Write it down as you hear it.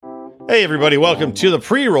Hey everybody, welcome to the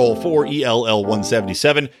pre-roll for ELL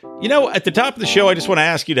 177. You know, at the top of the show, I just want to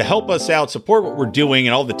ask you to help us out, support what we're doing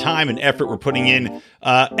and all the time and effort we're putting in,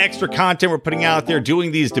 extra content we're putting out there,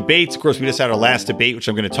 doing these debates. Of course, we just had our last debate, which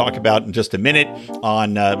I'm going to talk about in just a minute,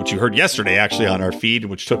 on which you heard yesterday, actually, on our feed,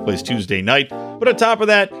 which took place Tuesday night. But on top of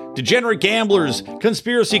that, Degenerate Gamblers,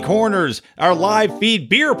 Conspiracy Corners, our live feed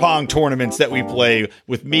beer pong tournaments that we play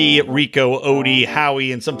with me, Rico, Odie,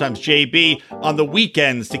 Howie, and sometimes JB on the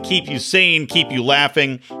weekends to keep you sane, keep you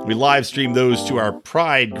laughing. We live stream those to our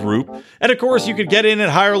Pride group. And of course, you could get in at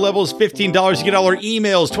higher levels, $15. You get all our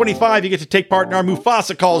emails. $25, you get to take part in our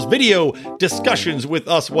Mufasa calls, video discussions with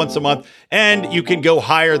us once a month. And you can go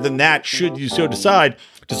higher than that, should you so decide.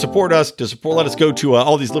 To support us, let us go to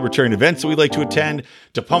all these libertarian events that we like to attend,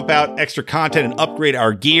 to pump out extra content and upgrade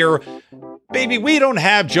our gear. Baby, we don't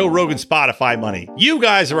have Joe Rogan Spotify money. You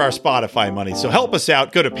guys are our Spotify money. So help us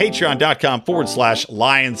out. Go to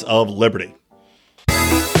patreon.com/Lions of Liberty.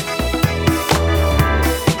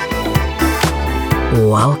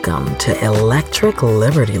 Welcome to Electric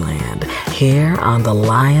Liberty Land, here on the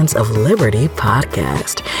Lions of Liberty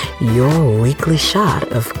podcast, your weekly shot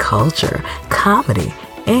of culture, comedy,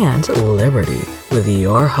 and liberty with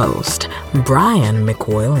your host, Brian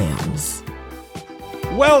McWilliams.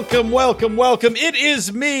 Welcome. It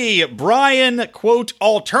is me, Brian, quote,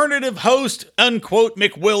 alternative host, unquote,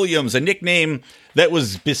 McWilliams, a nickname that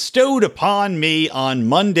was bestowed upon me on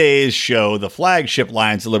Monday's show, the flagship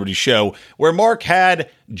Lions of Liberty show, where Mark had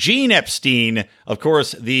Gene Epstein, of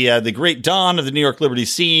course, the great Don of the New York Liberty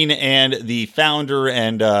scene and the founder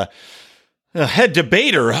and head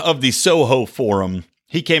debater of the Soho Forum.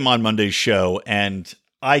 He came on Monday's show and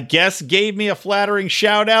I guess gave me a flattering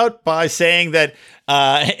shout out by saying that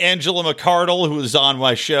Angela McCardle, who was on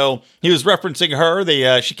my show, he was referencing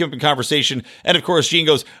her. She came up in conversation. And of course, Gene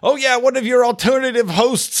goes, "Oh yeah, one of your alternative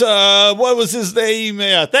hosts. What was his name?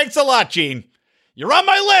 Thanks a lot, Gene. You're on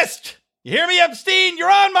my list. You hear me, Epstein?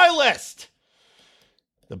 You're on my list."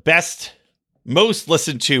 The best, most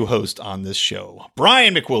listened to host on this show,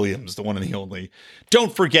 Brian McWilliams, the one and the only.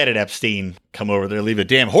 Don't forget it, Epstein. Come over there, leave a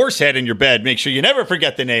damn horse head in your bed. Make sure you never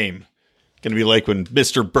forget the name. Going to be like when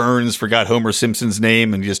Mr. Burns forgot Homer Simpson's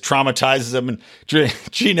name and just traumatizes him. And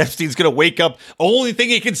Gene Epstein's going to wake up. Only thing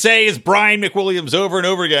he can say is Brian McWilliams over and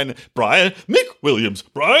over again. Brian McWilliams,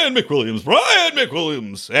 Brian McWilliams, Brian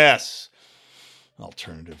McWilliams. Yes.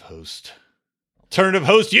 Alternative host,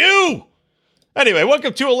 you! Anyway,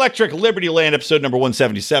 welcome to Electric Liberty Land, episode number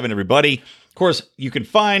 177, everybody. Of course, you can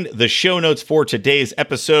find the show notes for today's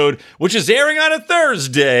episode, which is airing on a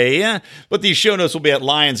Thursday. But these show notes will be at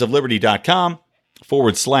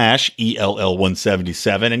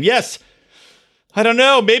lionsofliberty.com/ELL177. And yes, I don't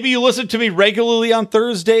know, maybe you listen to me regularly on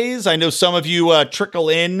Thursdays. I know some of you trickle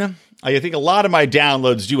in. I think a lot of my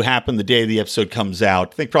downloads do happen the day the episode comes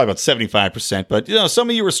out. I think probably about 75%. But, you know, some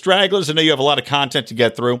of you are stragglers. I know you have a lot of content to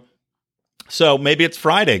get through. So maybe it's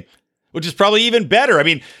Friday, which is probably even better. I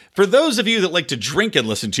mean, for those of you that like to drink and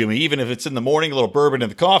listen to me, even if it's in the morning, a little bourbon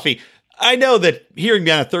and the coffee, I know that hearing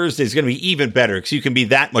me on a Thursday is going to be even better because you can be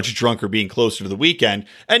that much drunker being closer to the weekend.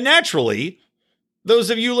 And naturally, those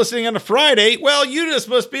of you listening on a Friday, well, you just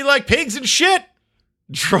must be like pigs and shit.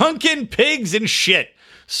 Drunken pigs and shit.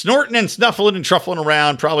 Snorting and snuffling and truffling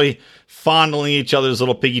around, probably fondling each other's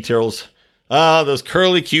little piggy tails. Ah, those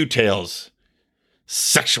curly Q tails.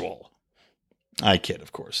 Sexual. I kid,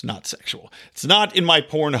 of course, not sexual. It's not in my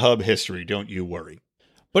Pornhub history, don't you worry.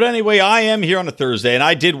 But anyway, I am here on a Thursday, and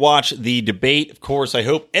I did watch the debate. Of course, I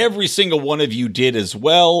hope every single one of you did as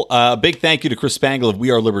well. A big thank you to Chris Spangle of We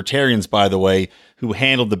Are Libertarians, by the way, who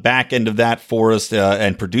handled the back end of that for us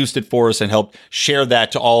and produced it for us and helped share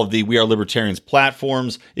that to all of the We Are Libertarians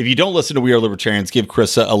platforms. If you don't listen to We Are Libertarians, give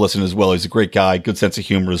Chris a listen as well. He's a great guy, good sense of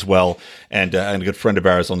humor as well, and a good friend of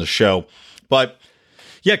ours on the show. But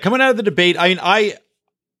yeah, coming out of the debate, I mean,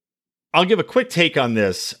 I'll give a quick take on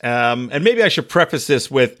this, and maybe I should preface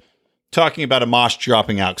this with talking about Amash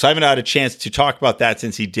dropping out, because I haven't had a chance to talk about that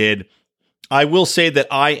since he did. I will say that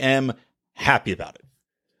I am happy about it.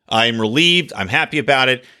 I am relieved. I'm happy about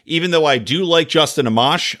it. Even though I do like Justin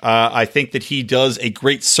Amash, I think that he does a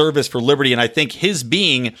great service for liberty, and I think his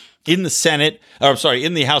being in the Senate,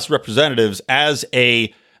 in the House of Representatives as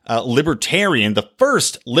a libertarian, the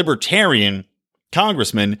first libertarian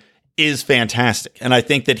congressman, is fantastic. And I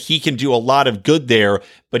think that he can do a lot of good there,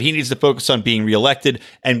 but he needs to focus on being reelected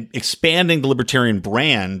and expanding the libertarian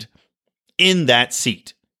brand in that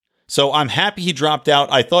seat. So I'm happy he dropped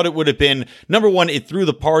out. I thought it would have been, number one, it threw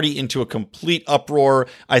the party into a complete uproar.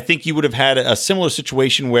 I think you would have had a similar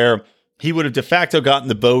situation where he would have de facto gotten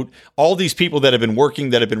the vote. All these people that have been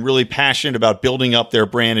working, that have been really passionate about building up their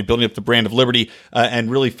brand and building up the brand of liberty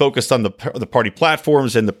and really focused on the party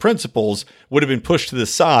platforms and the principles would have been pushed to the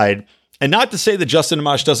side. And not to say that Justin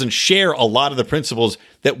Amash doesn't share a lot of the principles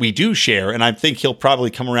that we do share, and I think he'll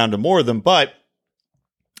probably come around to more of them, but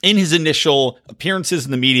in his initial appearances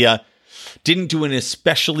in the media, didn't do an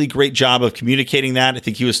especially great job of communicating that. I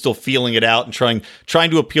think he was still feeling it out and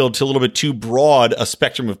trying to appeal to a little bit too broad a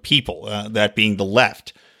spectrum of people, that being the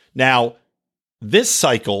left. Now, this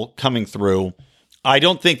cycle coming through, I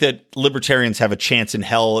don't think that libertarians have a chance in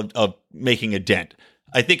hell of making a dent.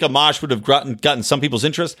 I think Amash would have gotten some people's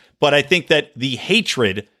interest, but I think that the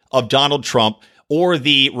hatred of Donald Trump or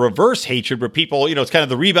the reverse hatred where people, it's kind of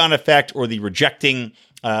the rebound effect or the rejecting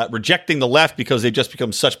the left because they've just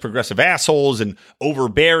become such progressive assholes and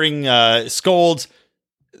overbearing scolds,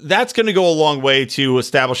 that's going to go a long way to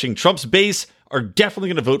establishing Trump's base are definitely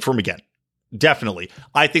going to vote for him again. Definitely.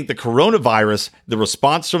 I think the coronavirus, the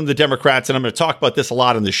response from the Democrats, and I'm going to talk about this a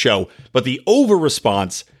lot on the show, but the over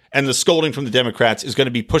response and the scolding from the Democrats is going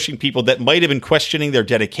to be pushing people that might have been questioning their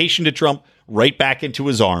dedication to Trump right back into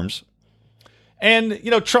his arms. And,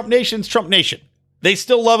 Trump Nation's Trump Nation. They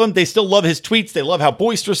still love him. They still love his tweets. They love how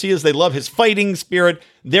boisterous he is. They love his fighting spirit.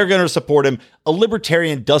 They're going to support him. A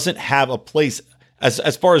libertarian doesn't have a place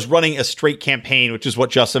as far as running a straight campaign, which is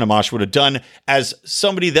what Justin Amash would have done, as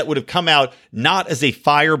somebody that would have come out not as a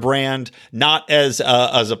firebrand, not as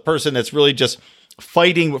a person that's really just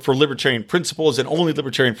fighting for libertarian principles and only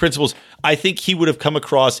libertarian principles. I think he would have come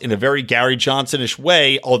across in a very Gary Johnson-ish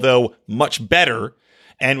way, although much better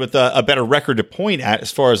and with a better record to point at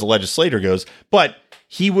as far as a legislator goes. But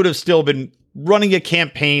he would have still been running a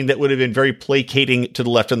campaign that would have been very placating to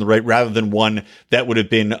the left and the right rather than one that would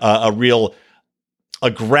have been a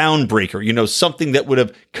groundbreaker, something that would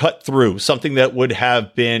have cut through, something that would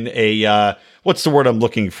have been a, what's the word I'm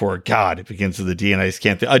looking for? God, it begins with a D and I just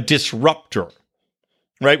can't think. A disruptor.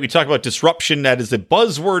 Right? We talk about disruption. That is a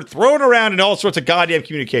buzzword thrown around in all sorts of goddamn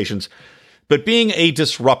communications. But being a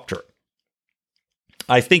disruptor,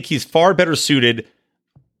 I think he's far better suited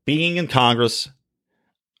being in Congress,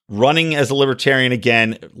 running as a libertarian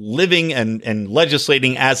again, living and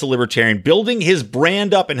legislating as a libertarian, building his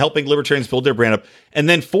brand up and helping libertarians build their brand up. And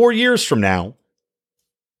then 4 years from now,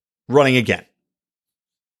 running again.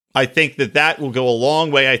 I think that will go a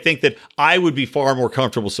long way. I think that I would be far more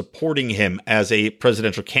comfortable supporting him as a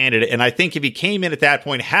presidential candidate. And I think if he came in at that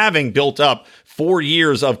point, having built up 4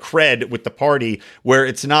 years of cred with the party, where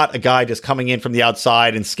it's not a guy just coming in from the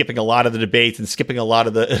outside and skipping a lot of the debates and skipping a lot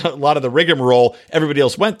of the rigmarole everybody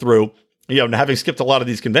else went through, having skipped a lot of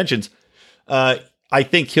these conventions, I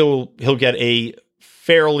think he'll get a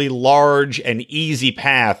fairly large and easy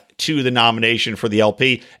path to the nomination for the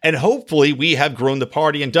LP. And hopefully we have grown the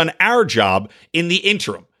party and done our job in the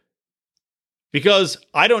interim. Because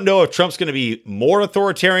I don't know if Trump's going to be more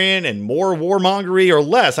authoritarian and more warmongery or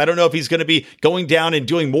less. I don't know if he's going to be going down and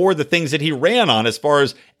doing more of the things that he ran on as far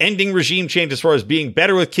as ending regime change, as far as being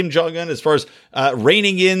better with Kim Jong-un, as far as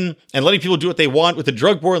reining in and letting people do what they want with the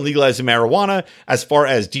drug war and legalizing marijuana, as far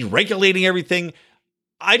as deregulating everything.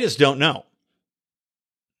 I just don't know.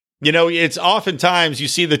 It's oftentimes you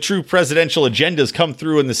see the true presidential agendas come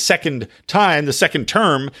through in the second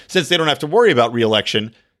term, since they don't have to worry about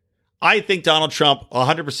reelection. I think Donald Trump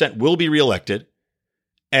 100% will be reelected.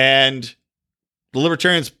 And the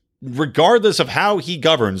libertarians, regardless of how he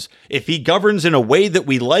governs, if he governs in a way that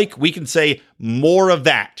we like, we can say more of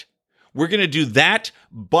that. We're going to do that,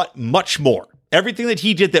 but much more. Everything that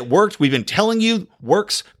he did that worked, we've been telling you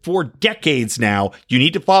works for decades now. You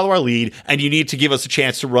need to follow our lead, and you need to give us a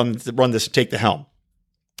chance to run this and take the helm.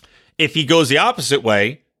 If he goes the opposite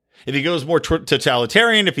way, if he goes more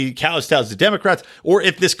totalitarian, if he kowtows to Democrats, or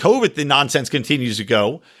if this COVID nonsense continues to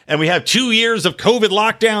go, and we have 2 years of COVID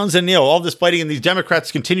lockdowns and all this fighting, and these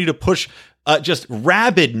Democrats continue to push just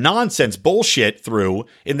rabid nonsense bullshit through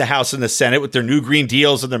in the House and the Senate with their new green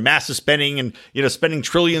deals and their massive spending and, spending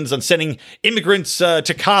trillions on sending immigrants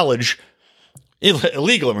to college,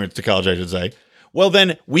 illegal immigrants to college, I should say. Well,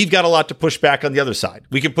 then we've got a lot to push back on the other side.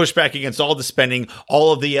 We can push back against all the spending,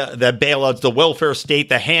 all of the bailouts, the welfare state,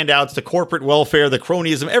 the handouts, the corporate welfare, the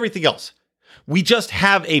cronyism, everything else. We just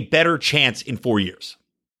have a better chance in 4 years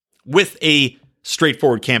with a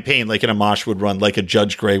straightforward campaign like an Amash would run, like a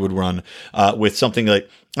Judge Gray would run, with something like,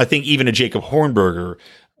 I think even a Jacob Hornberger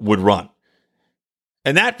would run.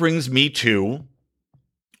 And that brings me to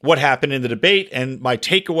what happened in the debate and my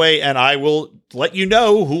takeaway, and I will let you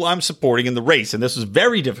know who I'm supporting in the race. And this was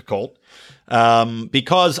very difficult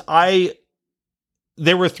because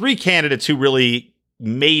there were three candidates who really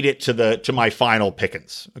made it to my final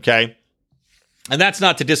pickings. Okay. And that's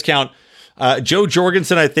not to discount Jo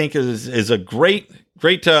Jorgensen. I think is a great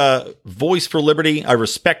voice for liberty. I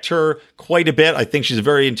respect her quite a bit. I think she's a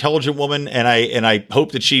very intelligent woman, and I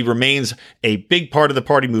hope that she remains a big part of the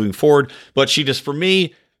party moving forward. But she just, for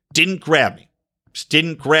me, didn't grab me. Just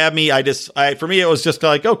didn't grab me. For me, it was just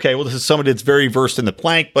like, okay, well, this is somebody that's very versed in the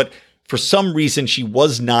plank, but for some reason, she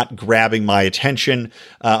was not grabbing my attention.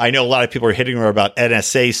 I know a lot of people are hitting her about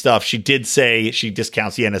NSA stuff. She did say she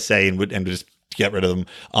discounts the NSA and would just get rid of them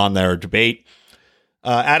on their debate.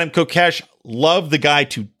 Adam Kokesh, love the guy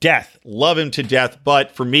to death. Love him to death.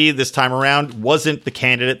 But for me, this time around, wasn't the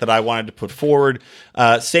candidate that I wanted to put forward.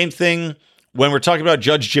 Same thing when we're talking about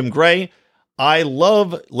Judge Jim Gray. I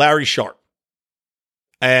love Larry Sharpe.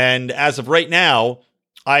 And as of right now,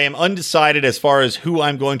 I am undecided as far as who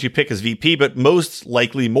I'm going to pick as VP, but most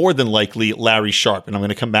likely, more than likely, Larry Sharpe. And I'm going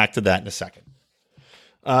to come back to that in a second.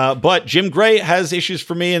 But Jim Gray has issues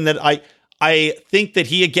for me in that I think that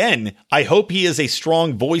he, again, I hope he is a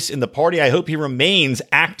strong voice in the party. I hope he remains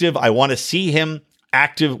active. I want to see him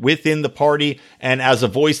active within the party and as a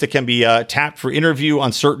voice that can be tapped for interview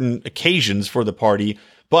on certain occasions for the party.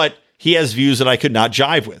 But he has views that I could not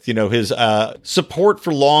jive with. You know, his support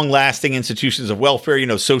for long-lasting institutions of welfare, you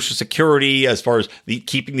know, Social Security, as far as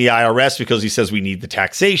keeping the IRS, because he says we need the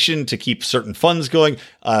taxation to keep certain funds going,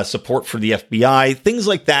 support for the FBI, things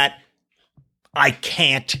like that, I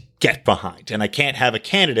can't get behind. And I can't have a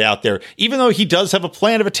candidate out there, even though he does have a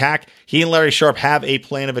plan of attack. He and Larry Sharpe have a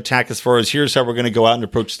plan of attack as far as here's how we're going to go out and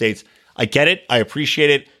approach states. I get it. I appreciate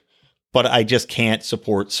it. But I just can't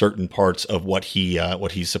support certain parts of what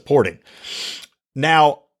he's supporting.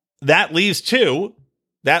 Now, that leaves Jacob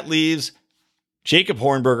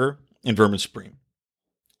Hornberger and Vermin Supreme.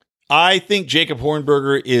 I think Jacob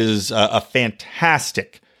Hornberger is a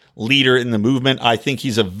fantastic leader in the movement. I think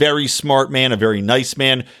he's a very smart man, a very nice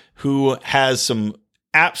man who has some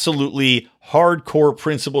absolutely hardcore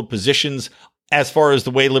principled positions as far as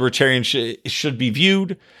the way libertarians should be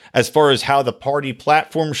viewed, as far as how the party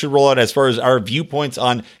platform should roll out, as far as our viewpoints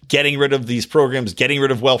on getting rid of these programs, getting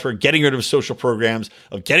rid of welfare, getting rid of social programs,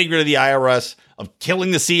 of getting rid of the IRS, of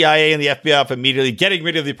killing the CIA and the FBI off immediately, getting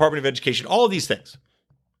rid of the Department of Education, all of these things.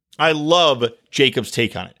 I love Jacob's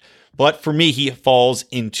take on it. But for me, he falls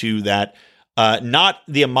into that, not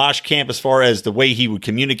the Amash camp as far as the way he would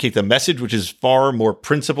communicate the message, which is far more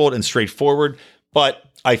principled and straightforward. But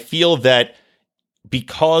I feel that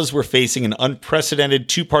because we're facing an unprecedented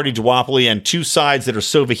two-party duopoly and two sides that are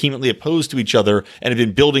so vehemently opposed to each other and have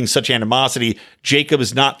been building such animosity, Jacob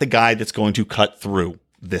is not the guy that's going to cut through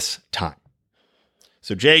this time.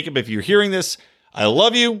 So Jacob, if you're hearing this, I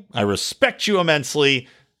love you. I respect you immensely.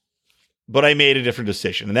 But I made a different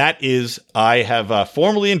decision. And that is I have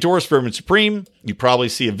formally endorsed Vermin Supreme. You probably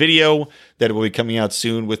see a video that will be coming out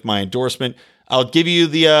soon with my endorsement. I'll give you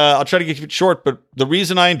I'll try to keep it short, but the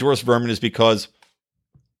reason I endorse Vermin is because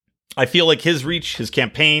I feel like his reach, his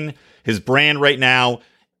campaign, his brand right now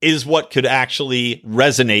is what could actually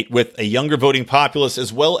resonate with a younger voting populace,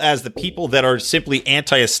 as well as the people that are simply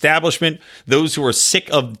anti-establishment, those who are sick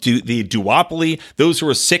of the duopoly, those who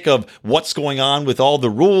are sick of what's going on with all the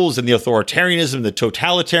rules and the authoritarianism, the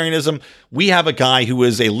totalitarianism. We have a guy who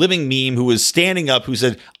is a living meme, who is standing up, who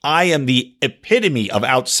said, I am the epitome of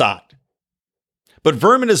outside. But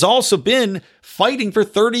Vermin has also been fighting for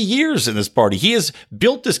 30 years in this party. He has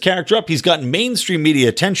built this character up. He's gotten mainstream media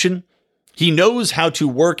attention. He knows how to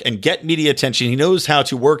work and get media attention. He knows how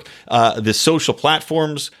to work the social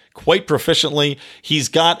platforms quite proficiently. He's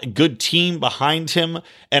got a good team behind him.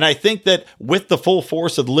 And I think that with the full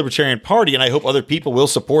force of the Libertarian Party, and I hope other people will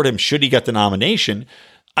support him should he get the nomination,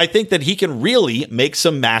 I think that he can really make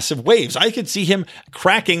some massive waves. I could see him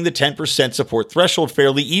cracking the 10% support threshold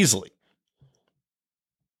fairly easily.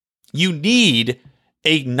 You need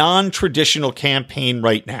a non-traditional campaign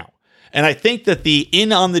right now. And I think that the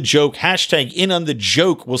in on the joke, hashtag in on the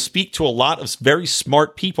joke, will speak to a lot of very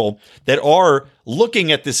smart people that are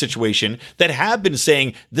looking at this situation, that have been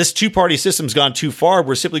saying this two-party system's gone too far.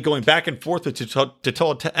 We're simply going back and forth with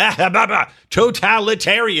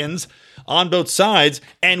totalitarians on both sides,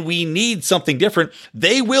 and we need something different.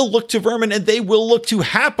 They will look to Vermin, and they will look to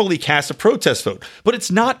happily cast a protest vote. But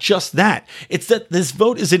it's not just that. It's that this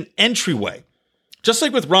vote is an entryway. Just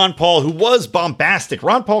like with Ron Paul, who was bombastic.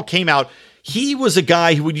 Ron Paul came out. He was a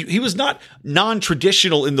guy he was not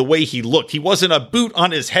non-traditional in the way he looked. He wasn't a boot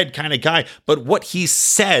on his head kind of guy. But what he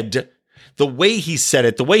said, the way he said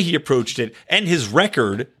it, the way he approached it, and his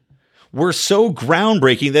record were so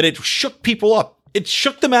groundbreaking that it shook people up. It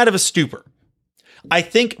shook them out of a stupor. I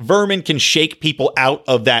think Vermin can shake people out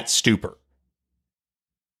of that stupor.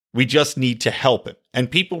 We just need to help him.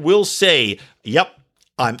 And people will say, yep,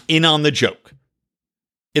 I'm in on the joke.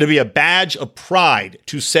 It'll be a badge of pride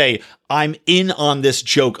to say, I'm in on this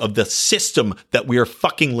joke of the system that we are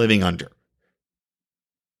fucking living under.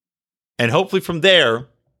 And hopefully from there,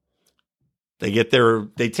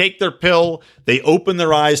 they take their pill, they open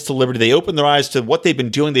their eyes to liberty, they open their eyes to what they've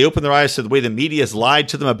been doing, they open their eyes to the way the media has lied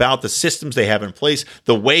to them about the systems they have in place,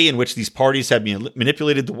 the way in which these parties have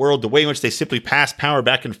manipulated the world, the way in which they simply pass power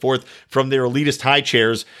back and forth from their elitist high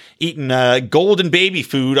chairs, eating golden baby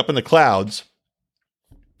food up in the clouds,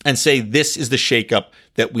 and say, this is the shakeup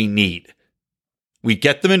that we need. We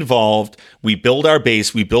get them involved, we build our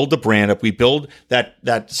base, we build the brand up, we build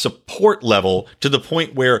that support level to the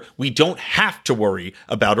point where we don't have to worry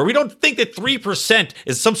about, or we don't think that 3%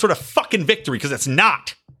 is some sort of fucking victory, because it's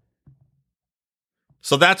not.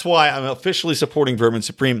 So that's why I'm officially supporting Vermin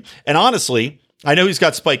Supreme. And honestly, I know he's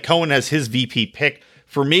got Spike Cohen as his VP pick.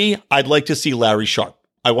 For me, I'd like to see Larry Sharpe.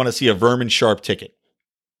 I want to see a Vermin Sharpe ticket,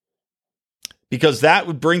 because that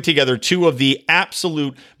would bring together two of the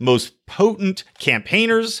absolute most potent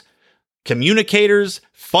campaigners, communicators,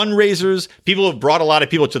 fundraisers, people who have brought a lot of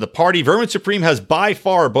people to the party. Vermin Supreme has by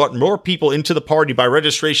far brought more people into the party by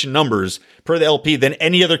registration numbers per the LP than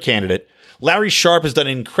any other candidate. Larry Sharpe has done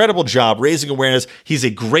an incredible job raising awareness. He's a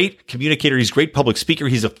great communicator. He's a great public speaker.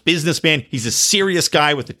 He's a businessman. He's a serious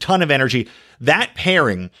guy with a ton of energy. That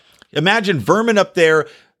pairing, imagine Vermin up there,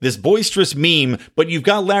 this boisterous meme, but you've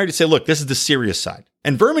got Larry to say, look, this is the serious side.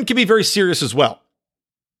 And Vermin can be very serious as well.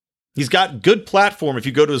 He's got good platform if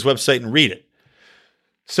you go to his website and read it.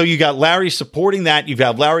 So you got Larry supporting that. You've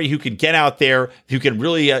got Larry who can get out there, who can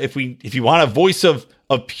really, if you want a voice of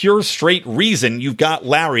pure straight reason, you've got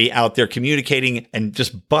Larry out there communicating and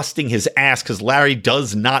just busting his ass, because Larry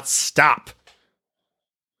does not stop.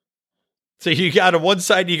 So you got on one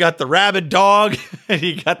side, you got the rabid dog, and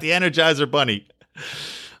you got the Energizer Bunny.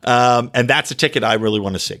 And that's a ticket I really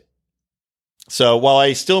want to see. So while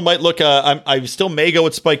I still might look, I still may go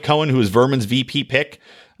with Spike Cohen, who is Vermin's VP pick.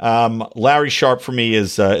 Larry Sharpe for me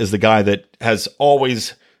is the guy that has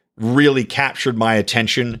always really captured my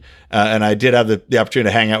attention. And I did have the opportunity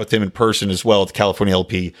to hang out with him in person as well at the California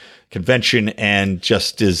LP convention, and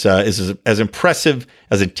just is as impressive,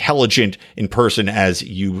 as intelligent in person as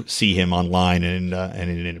you see him online and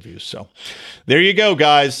in interviews. So there you go,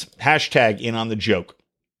 guys. Hashtag in on the joke.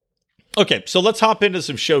 Okay, so let's hop into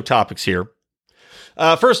some show topics here.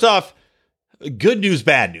 First off, good news,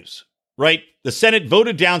 bad news, right? The Senate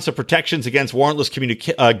voted down some protections against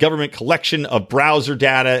warrantless government collection of browser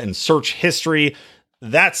data and search history.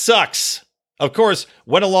 That sucks. Of course,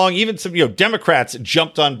 went along, even some Democrats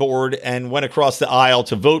jumped on board and went across the aisle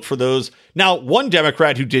to vote for those. Now, one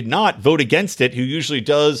Democrat who did not vote against it, who usually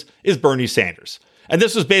does, is Bernie Sanders. And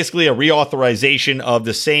this was basically a reauthorization of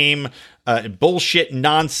the same bullshit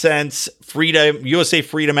nonsense USA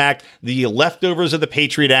Freedom Act, the leftovers of the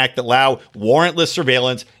Patriot Act that allow warrantless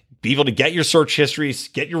surveillance, be able to get your search histories,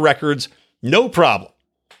 get your records, no problem.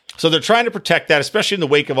 So they're trying to protect that, especially in the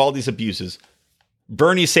wake of all these abuses.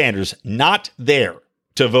 Bernie Sanders, not there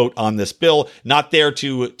to vote on this bill, not there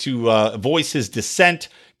to voice his dissent.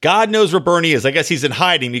 God knows where Bernie is. I guess he's in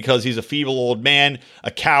hiding because he's a feeble old man,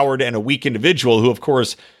 a coward, and a weak individual who, of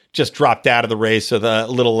course, just dropped out of the race with a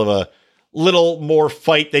little more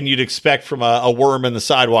fight than you'd expect from a worm in the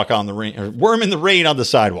sidewalk on the rain, or worm in the rain on the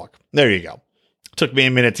sidewalk. There you go. Took me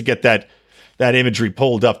a minute to get that imagery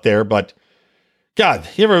pulled up there, but God,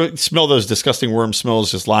 you ever smell those disgusting worm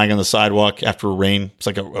smells just lying on the sidewalk after a rain? It's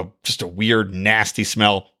like just a weird, nasty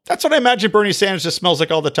smell. That's what I imagine Bernie Sanders just smells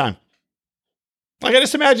like all the time. Like, I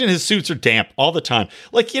just imagine his suits are damp all the time.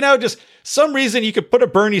 Like, just some reason you could put a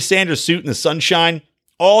Bernie Sanders suit in the sunshine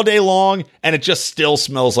all day long and it just still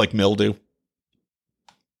smells like mildew.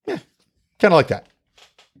 Yeah, kind of like that.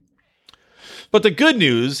 But the good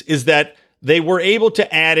news is that they were able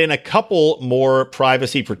to add in a couple more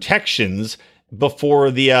privacy protections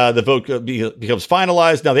before the vote becomes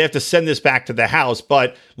finalized. Now, they have to send this back to the House,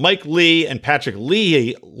 but Mike Lee and Patrick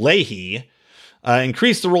Leahy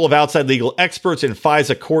increased the role of outside legal experts in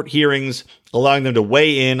FISA court hearings, allowing them to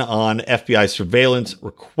weigh in on FBI surveillance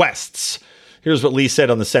requests. Here's what Lee said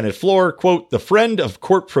on the Senate floor, quote, "The friend of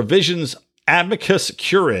court provisions amicus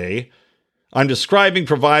curiae I'm describing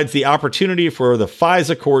provides the opportunity for the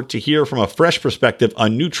FISA court to hear from a fresh perspective, a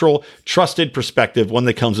neutral, trusted perspective, one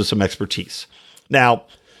that comes with some expertise." Now,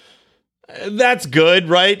 that's good,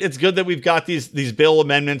 right? It's good that we've got these bill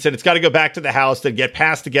amendments, and it's got to go back to the House, then get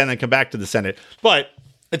passed again, then come back to the Senate. But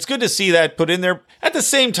it's good to see that put in there. At the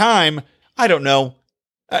same time, I don't know.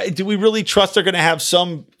 Do we really trust they're going to have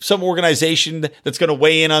some organization that's going to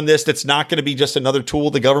weigh in on this, that's not going to be just another tool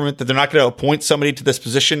of the government, that they're not going to appoint somebody to this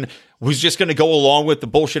position who's just going to go along with the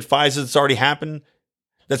bullshit FISA that's already happened,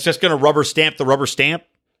 that's just going to rubber stamp the rubber stamp?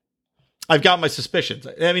 I've got my suspicions.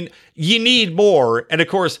 I mean, you need more. And of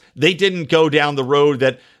course, they didn't go down the road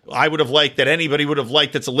that I would have liked, that anybody would have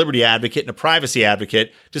liked that's a liberty advocate and a privacy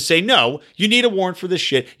advocate, to say, no, you need a warrant for this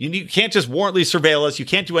shit. You can't just warrantlessly surveil us. You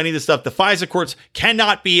can't do any of this stuff. The FISA courts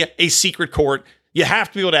cannot be a secret court. You have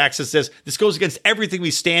to be able to access this. This goes against everything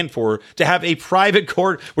we stand for, to have a private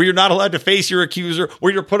court where you're not allowed to face your accuser,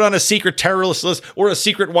 where you're put on a secret terrorist list or a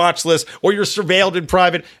secret watch list, or you're surveilled in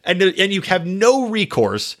private, and you have no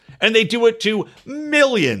recourse. And they do it to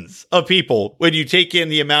millions of people when you take in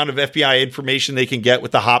the amount of FBI information they can get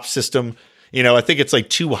with the HOP system. You know, I think it's like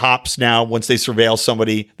 2 hops now. Once they surveil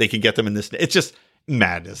somebody, they can get them in this. It's just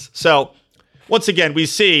madness. So once again, we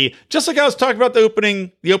see, just like I was talking about the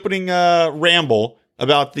opening ramble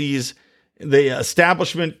about the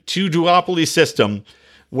establishment to duopoly system,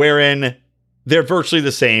 wherein they're virtually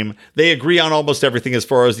the same. They agree on almost everything as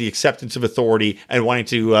far as the acceptance of authority and wanting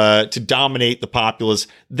to dominate the populace.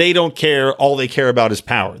 They don't care. All they care about is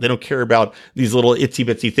power. They don't care about these little itsy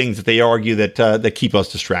bitsy things that they argue that keep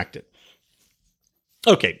us distracted.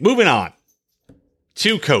 Okay, moving on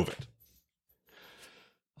to COVID.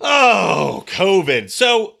 Oh, COVID.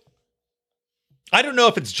 So I don't know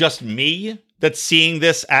if it's just me that's seeing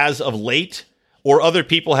this as of late, or other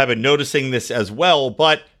people have been noticing this as well,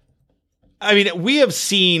 but I mean, we have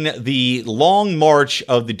seen the long march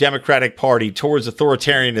of the Democratic Party towards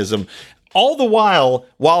authoritarianism. All the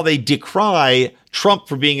while they decry Trump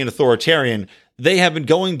for being an authoritarian, they have been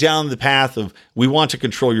going down the path of, we want to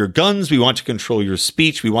control your guns, we want to control your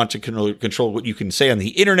speech, we want to control what you can say on the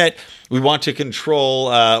internet, we want to control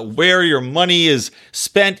where your money is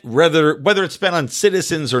spent, whether it's spent on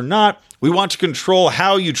citizens or not. We want to control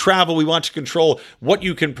how you travel. We want to control what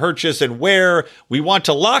you can purchase and where. We want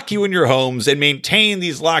to lock you in your homes and maintain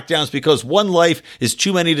these lockdowns because one life is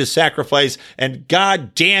too many to sacrifice. And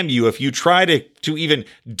God damn you if you try to even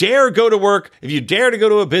dare go to work, if you dare to go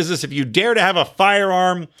to a business, if you dare to have a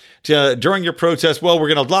firearm during your protest, well,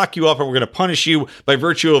 we're going to lock you up and we're going to punish you by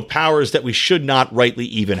virtue of powers that we should not rightly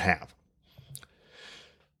even have.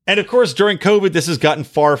 And of course, during COVID, this has gotten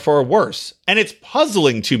far, far worse. And it's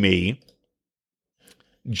puzzling to me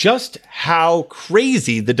just how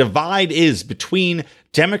crazy the divide is between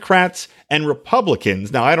Democrats and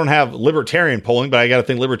Republicans. Now, I don't have libertarian polling, but I got to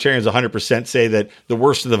think libertarians 100% say that the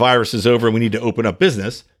worst of the virus is over and we need to open up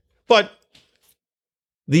business. But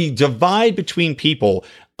the divide between people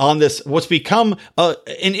on this, what's become an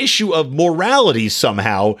issue of morality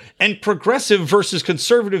somehow, and progressive versus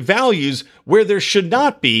conservative values where there should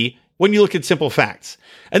not be when you look at simple facts.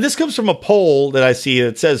 And this comes from a poll that I see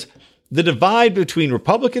that says, the divide between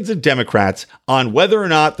Republicans and Democrats on whether or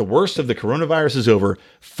not the worst of the coronavirus is over,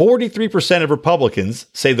 43% of Republicans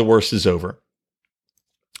say the worst is over.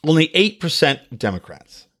 Only 8%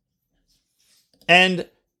 Democrats. And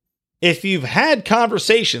if you've had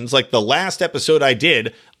conversations like the last episode I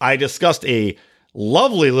did, I discussed a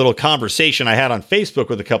lovely little conversation I had on Facebook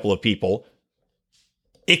with a couple of people.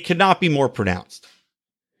 It could not be more pronounced.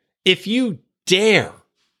 If you dare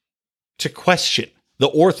to question the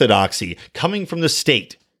orthodoxy coming from the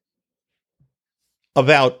state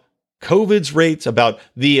about COVID's rates, about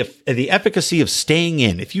the efficacy of staying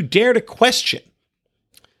in, if you dare to question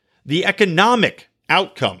the economic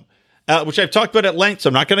outcome, which I've talked about at length, so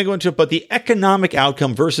I'm not going to go into it, but the economic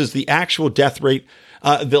outcome versus the actual death rate,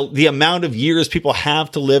 the amount of years people have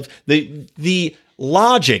to live, the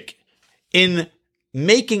logic in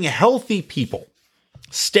making healthy people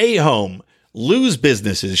stay home, lose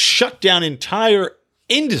businesses, shut down entire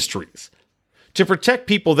industries to protect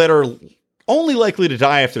people that are only likely to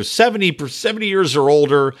die if they're 70 years or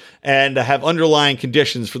older and have underlying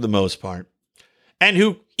conditions for the most part, and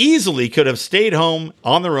who easily could have stayed home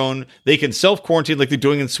on their own. They can self-quarantine like they're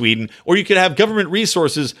doing in Sweden, or you could have government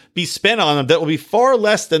resources be spent on them that will be far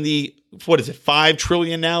less than the, 5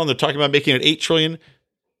 trillion now, and they're talking about making it 8 trillion.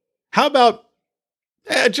 How about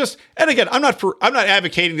and again, I'm not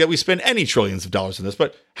advocating that we spend any trillions of dollars on this,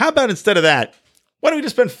 but how about instead of that, why don't we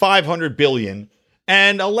just spend $500 billion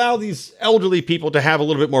and allow these elderly people to have a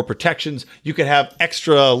little bit more protections? You could have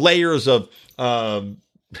extra layers of, got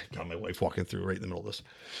my wife walking through right in the middle of this.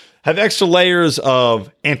 Have extra layers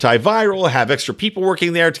of antiviral, have extra people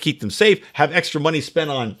working there to keep them safe, have extra money spent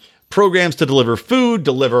on programs to deliver food,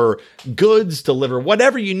 deliver goods, deliver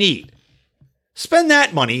whatever you need. Spend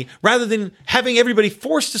that money rather than having everybody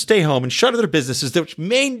forced to stay home and shutter their businesses, which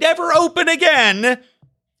may never open again,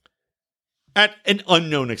 at an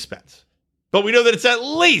unknown expense. But we know that it's at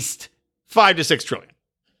least 5 to 6 trillion.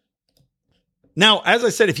 Now, as I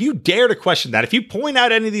said, if you dare to question that, if you point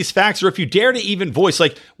out any of these facts, or if you dare to even voice,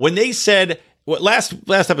 like when they said, last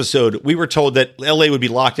episode, we were told that LA would be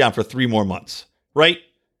locked down for 3 more months, right?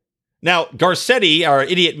 Now, Garcetti, our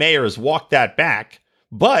idiot mayor, has walked that back,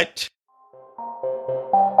 but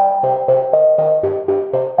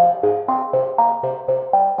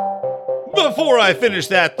before I finish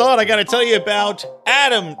that thought, I got to tell you about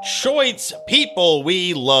Adam Choite's People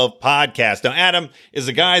We Love podcast. Now, Adam is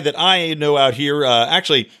a guy that I know out here,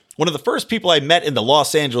 actually one of the first people I met in the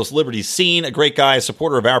Los Angeles Liberty scene, a great guy, a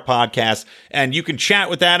supporter of our podcast, and you can chat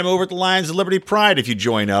with Adam over at the Lions of Liberty Pride if you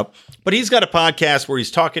join up. But he's got a podcast where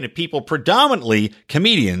he's talking to people, predominantly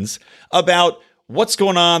comedians, about what's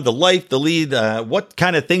going on, the life, the lead, what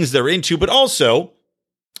kind of things they're into, but also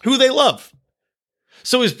who they love.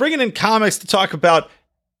 So he's bringing in comics to talk about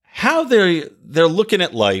how they're looking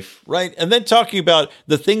at life, right? And then talking about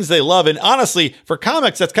the things they love. And honestly, for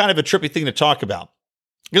comics, that's kind of a trippy thing to talk about.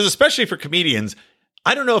 Because especially for comedians,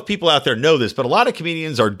 I don't know if people out there know this, but a lot of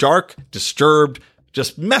comedians are dark, disturbed,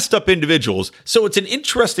 just messed up individuals. So it's an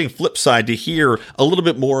interesting flip side to hear a little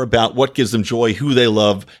bit more about what gives them joy, who they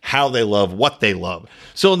love, how they love, what they love.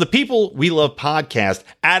 So in the People We Love podcast,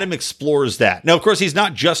 Adam explores that. Now, of course, he's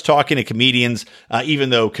not just talking to comedians,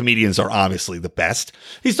 even though comedians are obviously the best.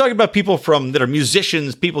 He's talking about people that are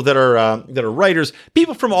musicians, people that are writers,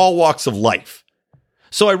 people from all walks of life.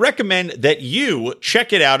 So I recommend that you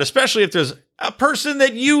check it out, especially if there's a person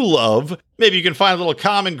that you love. Maybe you can find a little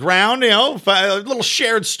common ground, a little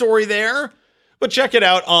shared story there. But check it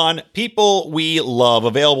out on People We Love,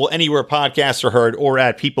 available anywhere podcasts are heard or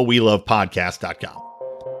at peoplewelovepodcast.com.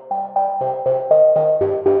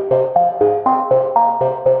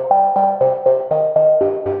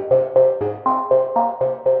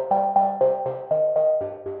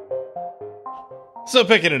 So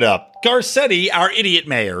picking it up, Garcetti, our idiot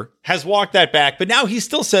mayor, has walked that back, but now he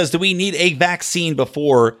still says that we need a vaccine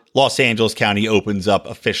before Los Angeles County opens up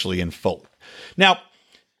officially and fully. Now,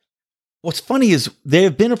 what's funny is there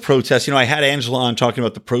have been a protest. I had Angela on talking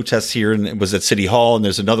about the protests here, and it was at City Hall, and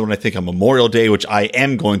there's another one, I think, on Memorial Day, which I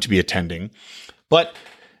am going to be attending. But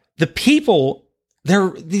the people,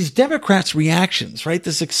 these Democrats' reactions, right?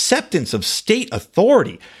 This acceptance of state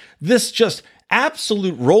authority, this just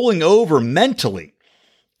absolute rolling over mentally,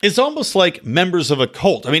 is almost like members of a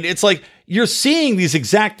cult. I mean, it's like you're seeing these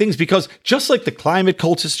exact things because just like the climate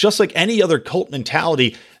cultists, just like any other cult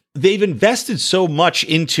mentality, they've invested so much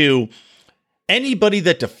into anybody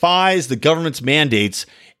that defies the government's mandates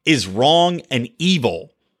is wrong and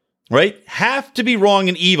evil, right? Have to be wrong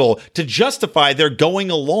and evil to justify their going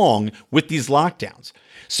along with these lockdowns.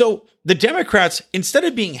 So the Democrats, instead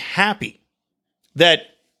of being happy that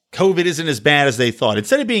COVID isn't as bad as they thought,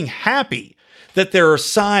 instead of being happy that there are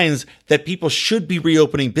signs that people should be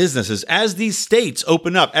reopening businesses as these states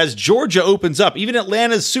open up, as Georgia opens up, even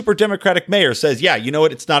Atlanta's super Democratic mayor says, yeah, you know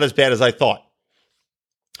what? It's not as bad as I thought.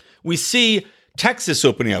 We see Texas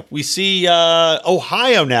opening up. We see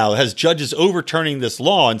Ohio now has judges overturning this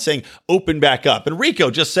law and saying, open back up. And Rico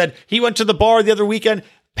just said he went to the bar the other weekend,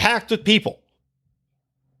 packed with people.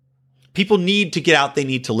 People need to get out. They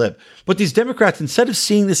need to live. But these Democrats, instead of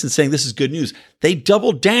seeing this and saying this is good news, they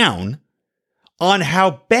double down on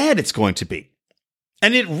how bad it's going to be.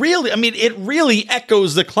 And it really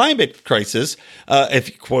echoes the climate crisis,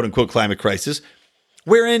 if quote unquote climate crisis,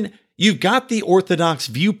 wherein you've got the orthodox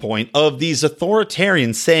viewpoint of these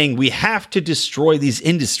authoritarians saying we have to destroy these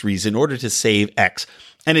industries in order to save X.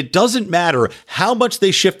 And it doesn't matter how much they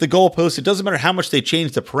shift the goalposts. It doesn't matter how much they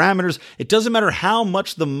change the parameters. It doesn't matter how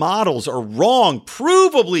much the models are wrong,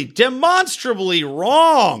 provably, demonstrably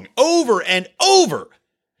wrong over and over.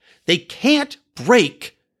 They can't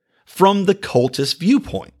break from the cultist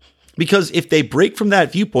viewpoint. Because if they break from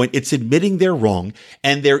that viewpoint, it's admitting they're wrong,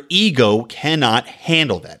 and their ego cannot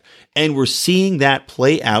handle that. And we're seeing that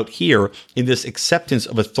play out here in this acceptance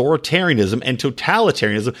of authoritarianism and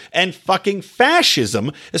totalitarianism and fucking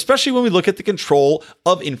fascism, especially when we look at the control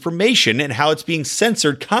of information and how it's being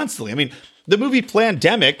censored constantly. I mean, the movie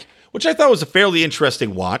Plandemic, which I thought was a fairly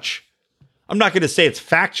interesting watch. I'm not going to say it's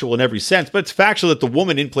factual in every sense, but it's factual that the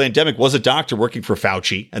woman in Plandemic was a doctor working for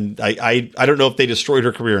Fauci. And I don't know if they destroyed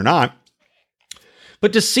her career or not.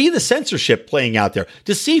 But to see the censorship playing out there,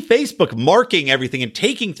 to see Facebook marking everything and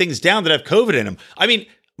taking things down that have COVID in them. I mean,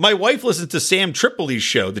 my wife listens to Sam Tripoli's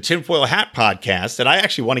show, the Tinfoil Hat podcast, and I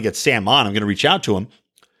actually want to get Sam on. I'm going to reach out to him.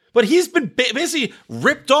 But he's been basically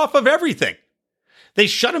ripped off of everything. They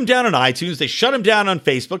shut him down on iTunes. They shut him down on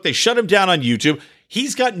Facebook. They shut him down on YouTube.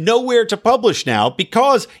 he's got nowhere to publish now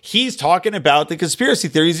because he's talking about the conspiracy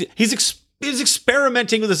theories. He's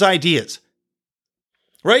experimenting with his ideas,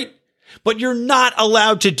 right? But you're not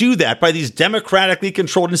allowed to do that by these democratically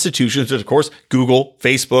controlled institutions, of course, Google,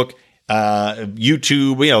 Facebook,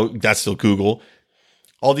 YouTube, that's still Google.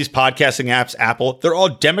 All these podcasting apps, Apple, they're all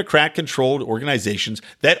Democrat-controlled organizations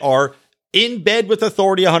that are in bed with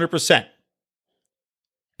authority 100%.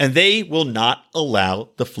 And they will not allow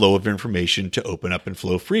the flow of information to open up and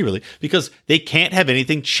flow freely because they can't have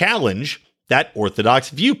anything challenge that orthodox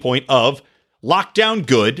viewpoint of lockdown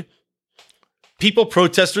good, people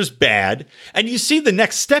protesters bad. And you see the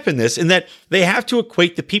next step in this in that they have to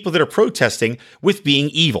equate the people that are protesting with being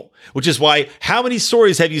evil, which is why how many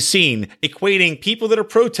stories have you seen equating people that are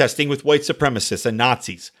protesting with white supremacists and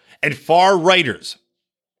Nazis and far righters?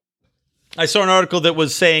 I saw an article that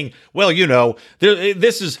was saying, well,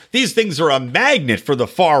 these things are a magnet for the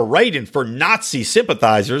far right and for Nazi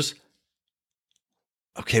sympathizers.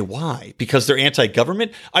 Okay, why? Because they're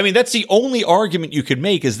anti-government? I mean, that's the only argument you could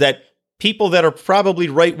make is that people that are probably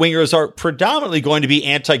right-wingers are predominantly going to be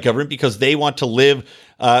anti-government because they want to live,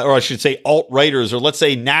 or I should say alt-righters, or let's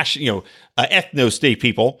say ethno-state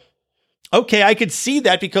people. Okay, I could see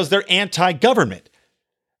that because they're anti-government.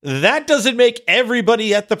 That doesn't make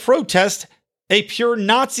everybody at the protest a pure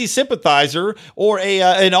Nazi sympathizer or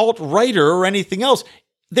an alt-righter or anything else.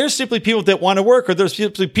 There's simply people that want to work, or there's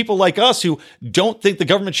simply people like us who don't think the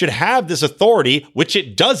government should have this authority, which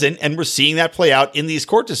it doesn't, and we're seeing that play out in these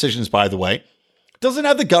court decisions, by the way. It doesn't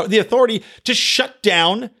have the authority to shut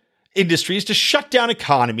down industries, to shut down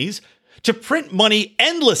economies, to print money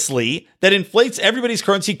endlessly that inflates everybody's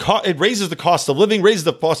currency, it raises the cost of living, raises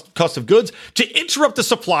the cost of goods, to interrupt the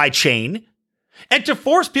supply chain, and to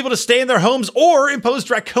force people to stay in their homes or impose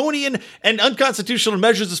draconian and unconstitutional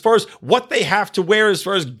measures as far as what they have to wear as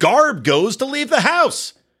far as garb goes to leave the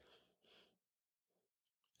house.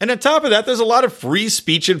 And on top of that, there's a lot of free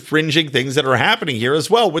speech infringing things that are happening here as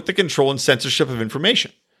well with the control and censorship of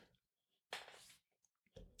information.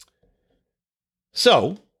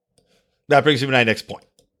 So, that brings me to my next point.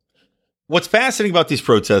 What's fascinating about these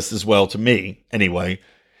protests as well, to me anyway,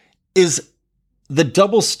 is the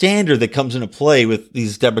double standard that comes into play with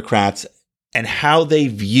these Democrats and how they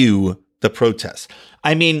view the protests.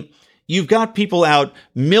 I mean, you've got people out,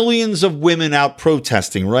 millions of women out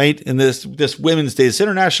protesting, right? In this Women's Day, this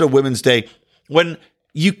International Women's Day, when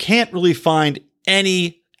you can't really find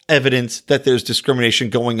any evidence that there's discrimination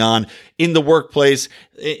going on in the workplace,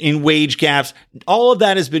 in wage gaps. All of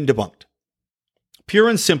that has been debunked. Pure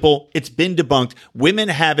and simple, it's been debunked. Women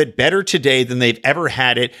have it better today than they've ever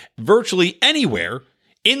had it virtually anywhere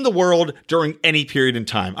in the world during any period in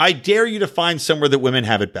time. I dare you to find somewhere that women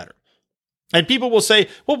have it better. And people will say,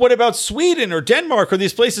 well, what about Sweden or Denmark or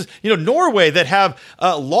these places, Norway that have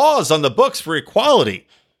laws on the books for equality?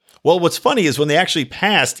 Well, what's funny is when they actually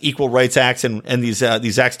passed equal rights acts and these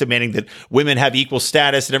acts demanding that women have equal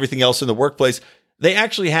status and everything else in the workplace, they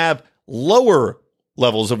actually have lower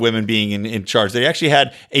levels of women being in charge. They actually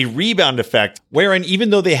had a rebound effect wherein even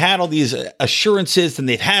though they had all these assurances and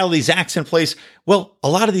they've had all these acts in place, well, a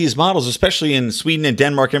lot of these models, especially in Sweden and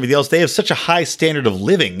Denmark and everything else, they have such a high standard of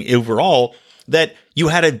living overall that you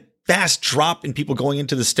had a vast drop in people going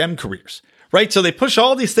into the STEM careers, right? So they push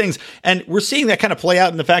all these things, and we're seeing that kind of play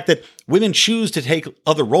out in the fact that women choose to take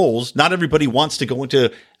other roles. Not everybody wants to go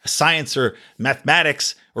into science or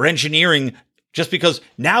mathematics or engineering just because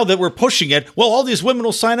now that we're pushing it, well, all these women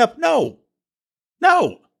will sign up. No.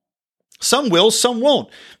 Some will, some won't.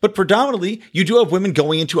 But predominantly, you do have women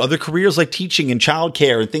going into other careers like teaching and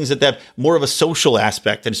childcare and things that have more of a social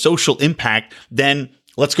aspect and social impact than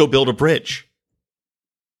let's go build a bridge.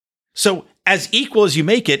 So as equal as you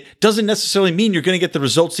make it doesn't necessarily mean you're going to get the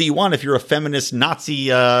results that you want if you're a feminist Nazi,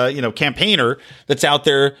 campaigner that's out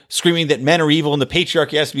there screaming that men are evil and the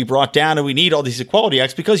patriarchy has to be brought down and we need all these equality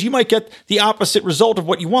acts, because you might get the opposite result of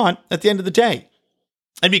what you want at the end of the day.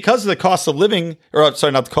 And because of the cost of living,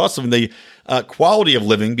 the quality of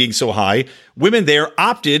living being so high, women there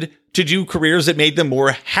opted to do careers that made them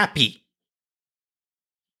more happy.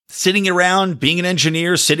 Sitting around, being an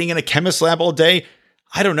engineer, sitting in a chemist lab all day,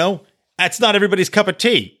 I don't know. That's not everybody's cup of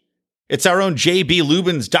tea. It's our own J.B.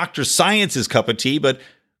 Lubin's Dr. Science's cup of tea, but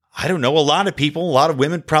I don't know. A lot of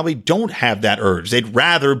women probably don't have that urge. They'd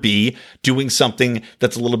rather be doing something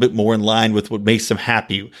that's a little bit more in line with what makes them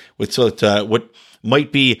happy, with what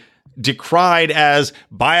might be decried as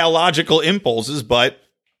biological impulses, but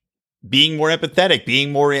being more empathetic,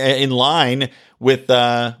 being more in line with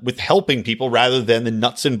helping people rather than the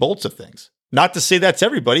nuts and bolts of things. Not to say that's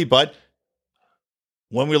everybody, but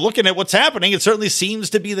when we're looking at what's happening, it certainly seems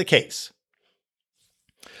to be the case.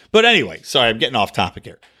 But anyway, sorry, I'm getting off topic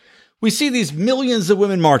here. We see these millions of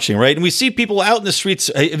women marching, right? And we see people out in the streets.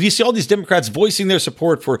 If you see all these Democrats voicing their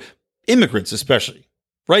support for immigrants, especially,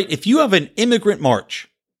 right? If you have an immigrant march,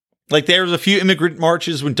 like there was a few immigrant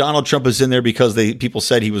marches when Donald Trump was in there because people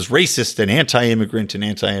said he was racist and anti-immigrant and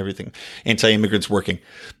anti-everything, anti-immigrants working,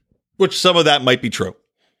 which some of that might be true.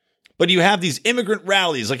 But you have these immigrant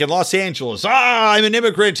rallies like in Los Angeles. I'm an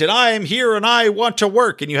immigrant and I am here and I want to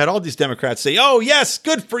work. And you had all these Democrats say, oh, yes,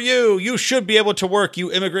 good for you. You should be able to work,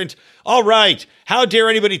 you immigrant. All right. How dare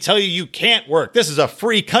anybody tell you you can't work? This is a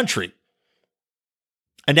free country.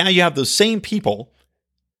 And now you have those same people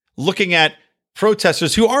looking at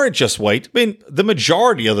protesters who aren't just white. I mean, the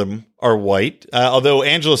majority of them are white, although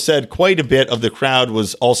Angela said quite a bit of the crowd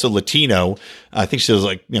was also Latino. I think she was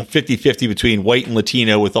like 50-50 between white and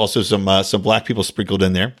Latino with also some black people sprinkled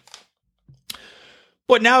in there.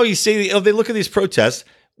 But now you see, they look at these protests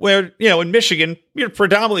where, in Michigan, you're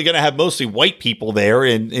predominantly going to have mostly white people there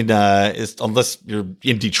unless you're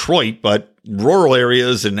in Detroit, but rural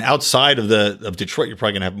areas and outside of Detroit, you're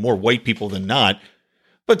probably going to have more white people than not.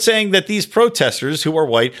 But saying that these protesters who are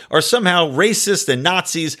white are somehow racist and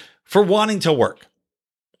Nazis for wanting to work,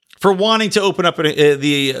 for wanting to open up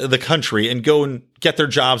the country and go and get their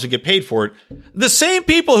jobs and get paid for it. The same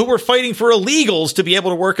people who were fighting for illegals to be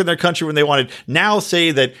able to work in their country when they wanted now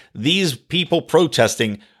say that these people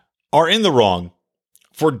protesting are in the wrong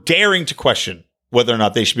for daring to question whether or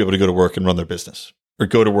not they should be able to go to work and run their business or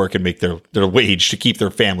go to work and make their wage to keep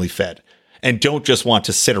their family fed and don't just want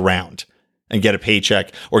to sit around and get a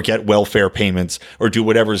paycheck or get welfare payments or do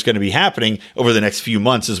whatever is going to be happening over the next few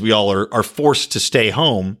months as we all are forced to stay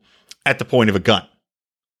home at the point of a gun.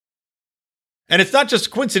 And it's not just a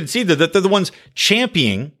coincidence either that they're the ones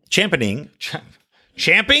championing at the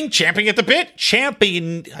bit,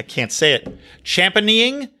 I can't say it,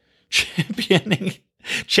 championing.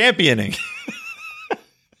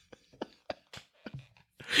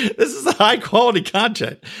 This is the high quality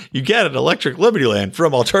content you get at Electric Liberty Land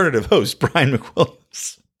from alternative host Brian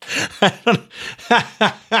McWilliams. I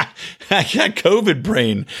got COVID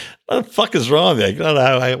brain. What the fuck is wrong with me? I don't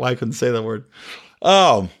know why I couldn't say that word.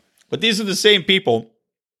 Oh, but these are the same people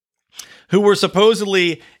who were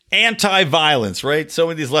supposedly anti-violence, right? So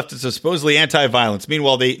many of these leftists are supposedly anti-violence.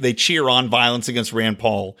 Meanwhile, they cheer on violence against Rand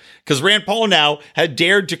Paul because Rand Paul now had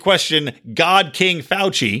dared to question God King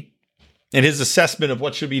Fauci and his assessment of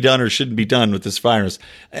what should be done or shouldn't be done with this virus.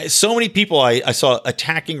 So many people I saw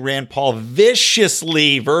attacking Rand Paul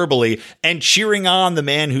viciously, verbally, and cheering on the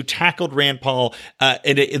man who tackled Rand Paul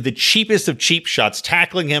in the cheapest of cheap shots,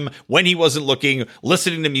 tackling him when he wasn't looking,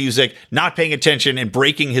 listening to music, not paying attention, and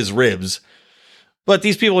breaking his ribs. But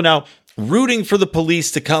these people are now rooting for the police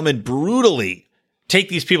to come and brutally take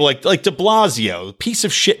these people like de Blasio, piece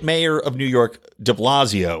of shit mayor of New York, de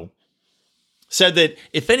Blasio, said that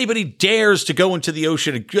if anybody dares to go into the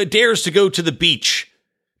ocean, dares to go to the beach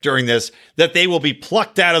during this, that they will be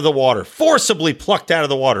plucked out of the water, forcibly plucked out of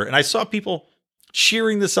the water. And I saw people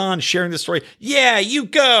cheering this on, sharing this story. Yeah, you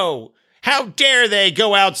go. How dare they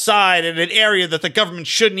go outside in an area that the government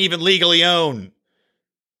shouldn't even legally own?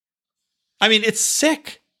 I mean, it's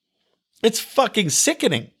sick. It's fucking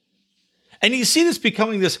sickening. And you see this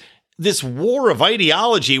becoming this war of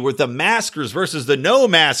ideology with the maskers versus the no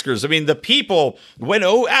maskers. I mean, the people went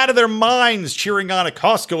out of their minds cheering on a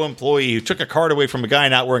Costco employee who took a card away from a guy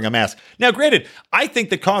not wearing a mask. Now, granted, I think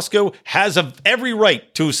that Costco has every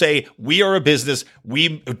right to say, we are a business.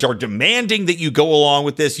 We are demanding that you go along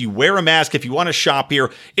with this. You wear a mask if you want to shop here.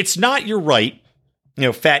 It's not your right,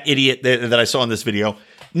 fat idiot that I saw in this video.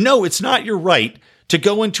 No, it's not your right to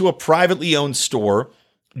go into a privately owned store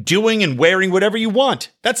doing and wearing whatever you want.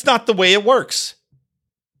 That's not the way it works.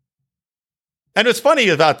 And what's funny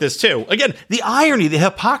about this too, again, the irony, the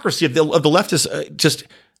hypocrisy of the leftists just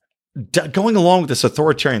going along with this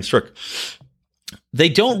authoritarian stroke. They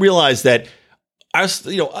don't realize that as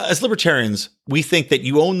libertarians, we think that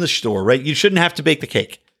you own the store, right? You shouldn't have to bake the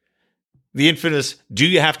cake. The infamous, do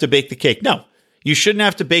you have to bake the cake? No. You shouldn't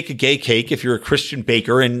have to bake a gay cake if you're a Christian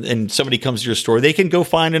baker and somebody comes to your store. They can go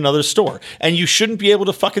find another store. And you shouldn't be able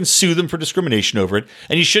to fucking sue them for discrimination over it.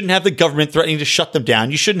 And you shouldn't have the government threatening to shut them down.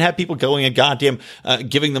 You shouldn't have people going and goddamn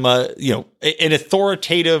giving them an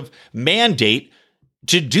authoritative mandate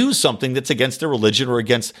to do something that's against their religion or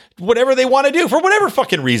against whatever they want to do for whatever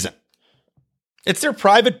fucking reason. It's their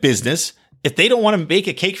private business. If they don't want to bake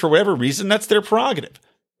a cake for whatever reason, that's their prerogative.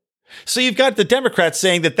 So you've got the Democrats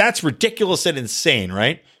saying that that's ridiculous and insane,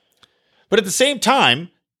 right? But at the same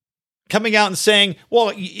time, coming out and saying,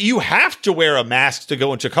 well, you have to wear a mask to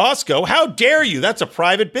go into Costco. How dare you? That's a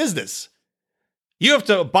private business. You have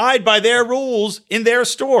to abide by their rules in their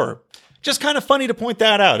store. Just kind of funny to point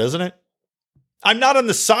that out, isn't it? I'm not on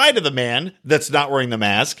the side of the man that's not wearing the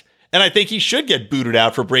mask, and I think he should get booted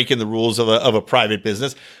out for breaking the rules of a private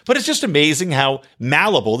business. But it's just amazing how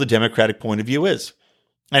malleable the Democratic point of view is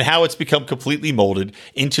and how it's become completely molded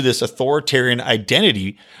into this authoritarian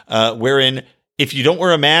identity wherein if you don't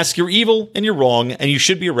wear a mask, you're evil and you're wrong and you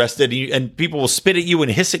should be arrested, and people will spit at you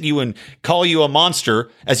and hiss at you and call you a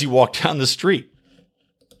monster as you walk down the street.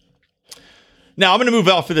 Now, I'm going to move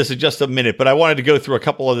off of this in just a minute, but I wanted to go through a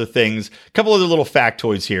couple other things, a couple other little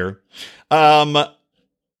factoids here.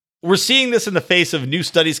 We're seeing this in the face of new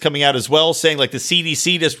studies coming out as well, saying like the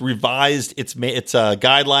CDC just revised its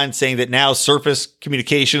guidelines, saying that now surface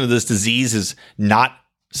communication of this disease is not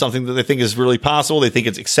something that they think is really possible. They think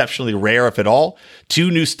it's exceptionally rare, if at all. 2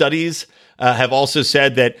 new studies have also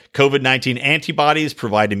said that COVID-19 antibodies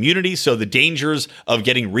provide immunity, so the dangers of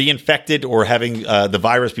getting reinfected or having the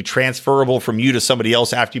virus be transferable from you to somebody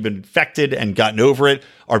else after you've been infected and gotten over it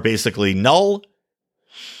are basically null.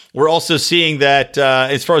 We're also seeing that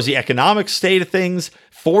as far as the economic state of things,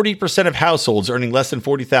 40% of households earning less than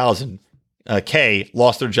 $40,000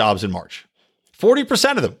 lost their jobs in March.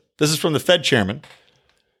 40% of them. This is from the Fed chairman.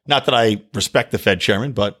 Not that I respect the Fed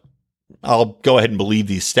chairman, but I'll go ahead and believe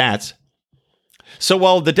these stats. So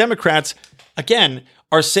while the Democrats, again,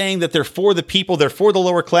 are saying that they're for the people, they're for the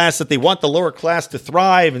lower class, that they want the lower class to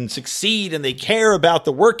thrive and succeed, and they care about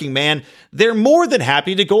the working man, they're more than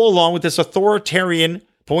happy to go along with this authoritarian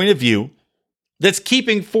point of view that's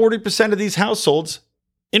keeping 40% of these households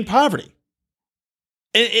in poverty,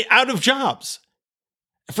 out of jobs,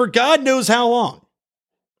 for God knows how long.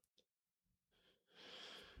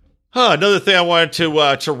 Another thing I wanted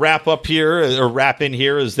to wrap up here, or wrap in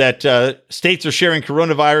here, is that states are sharing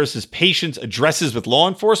coronavirus as patients' addresses with law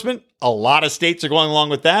enforcement. A lot of states are going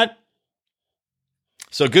along with that.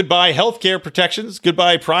 So goodbye healthcare protections,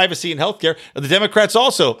 goodbye privacy in healthcare. The Democrats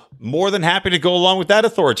also more than happy to go along with that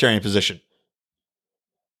authoritarian position.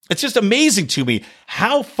 It's just amazing to me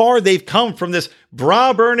how far they've come from this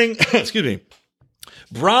bra-burning,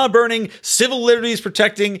 bra-burning, civil liberties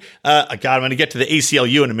protecting, I'm going to get to the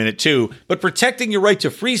ACLU in a minute too, but protecting your right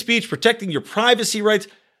to free speech, protecting your privacy rights,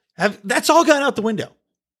 that's all gone out the window.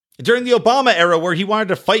 During the Obama era, where he wanted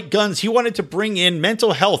to fight guns, he wanted to bring in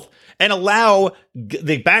mental health and allow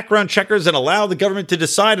the background checkers and allow the government to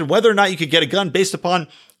decide on whether or not you could get a gun based upon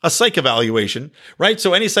a psych evaluation, right?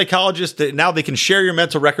 So any psychologist, now they can share your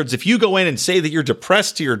mental records. If you go in and say that you're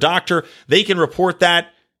depressed to your doctor, they can report that.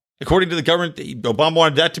 According to the government, Obama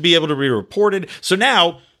wanted that to be able to be reported. So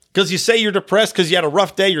now, because you say you're depressed because you had a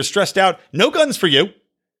rough day, you're stressed out, no guns for you.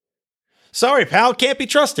 Sorry, pal, can't be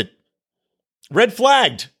trusted. Red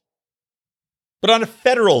flagged. But on a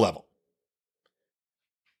federal level.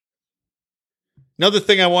 Another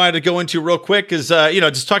thing I wanted to go into real quick is,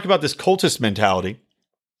 just talk about this cultist mentality.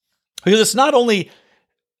 Because it's not only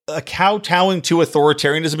a kowtowing to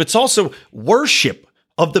authoritarianism, it's also worship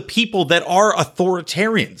of the people that are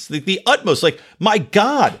authoritarians. The utmost, like, my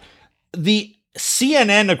God, the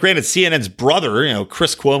CNN, granted CNN's brother,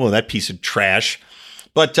 Chris Cuomo, that piece of trash.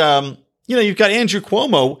 But, you've got Andrew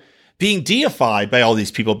Cuomo being deified by all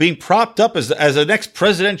these people, being propped up as a next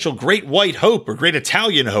presidential great white hope or great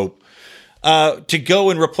Italian hope to go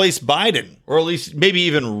and replace Biden, or at least maybe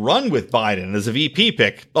even run with Biden as a VP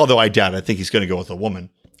pick. Although I doubt it. I think he's going to go with a woman.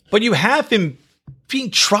 But you have him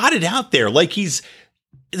being trotted out there like he's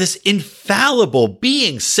this infallible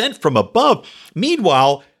being sent from above.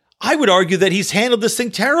 Meanwhile, I would argue that he's handled this thing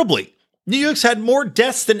terribly. New York's had more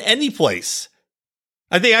deaths than any place.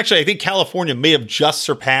 I think California may have just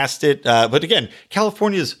surpassed it. But again,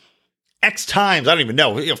 California's X times, I don't even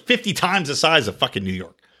know, 50 times the size of fucking New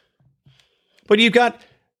York. But you've got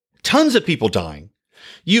tons of people dying.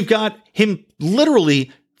 You've got him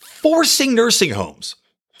literally forcing nursing homes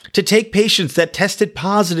to take patients that tested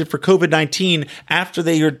positive for COVID-19 after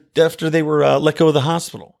they were let go of the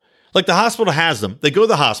hospital. Like, the hospital has them. They go to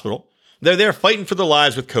the hospital. They're there fighting for their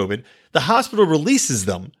lives with COVID. The hospital releases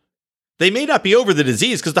them. They may not be over the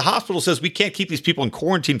disease because the hospital says we can't keep these people in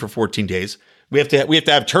quarantine for 14 days. We have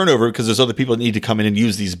to have turnover because there's other people that need to come in and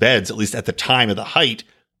use these beds, at least at the time of the height.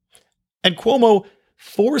 And Cuomo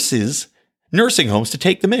forces nursing homes to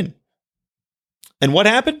take them in. And what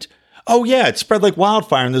happened? Oh yeah, it spread like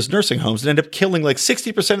wildfire in those nursing homes and ended up killing like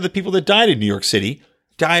 60% of the people that died in New York City,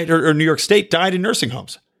 or New York State died in nursing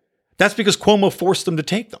homes. That's because Cuomo forced them to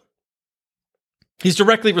take them. He's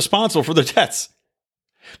directly responsible for their deaths.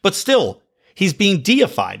 But still, he's being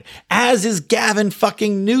deified, as is Gavin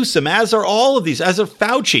fucking Newsom, as are all of these, as are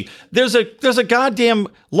Fauci. There's a goddamn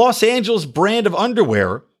Los Angeles brand of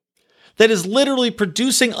underwear that is literally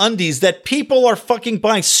producing undies that people are fucking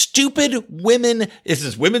buying. Stupid women. This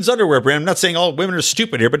is women's underwear brand. I'm not saying all women are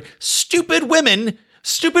stupid here, but stupid women,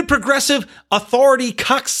 stupid progressive authority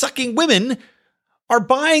cocksucking women are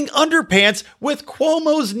buying underpants with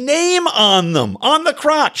Cuomo's name on them, on the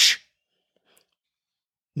crotch.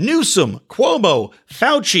 Newsom, Cuomo,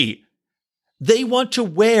 Fauci, they want to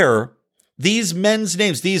wear these men's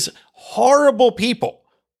names, these horrible people,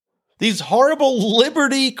 these horrible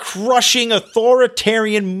liberty-crushing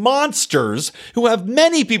authoritarian monsters who have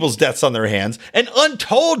many people's deaths on their hands and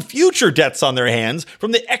untold future deaths on their hands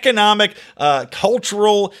from the economic,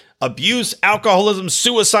 cultural abuse, alcoholism,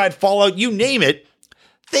 suicide, fallout, you name it.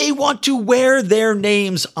 They want to wear their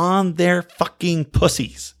names on their fucking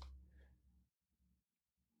pussies.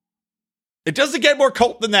 It doesn't get more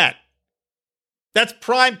cult than that. That's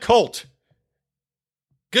prime cult.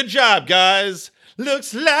 Good job, guys.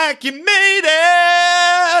 Looks like you made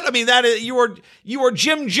it. I mean, that is, you are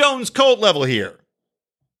Jim Jones cult level here.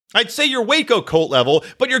 I'd say you're Waco cult level,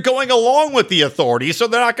 but you're going along with the authorities, so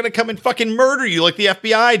they're not going to come and fucking murder you like the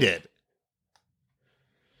FBI did.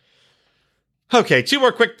 Okay, 2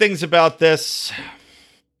 more quick things about this.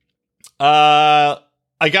 I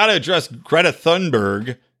got to address Greta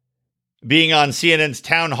Thunberg being on CNN's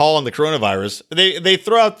town hall on the coronavirus. They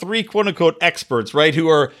throw out 3 quote-unquote experts, right, who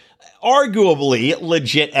are arguably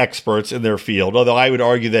legit experts in their field, although I would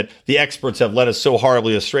argue that the experts have led us so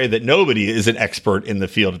horribly astray that nobody is an expert in the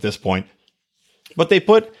field at this point. But they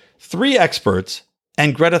put 3 experts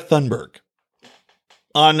and Greta Thunberg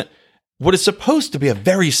on what is supposed to be a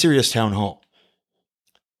very serious town hall.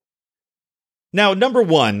 Now, number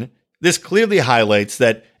one, this clearly highlights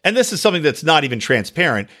that, and this is something that's not even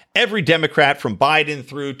transparent, every Democrat from Biden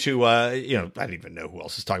through to, I don't even know who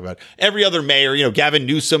else is talking about it. Every other mayor, Gavin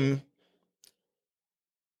Newsom,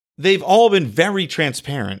 they've all been very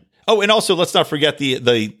transparent. Oh, and also let's not forget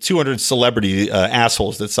the 200 celebrity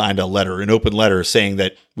assholes that signed an open letter saying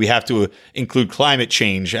that we have to include climate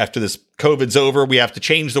change after this COVID's over. We have to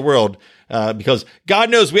change the world because God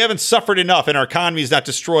knows we haven't suffered enough and our economy is not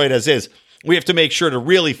destroyed as is. We have to make sure to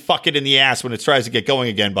really fuck it in the ass when it tries to get going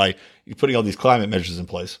again by putting all these climate measures in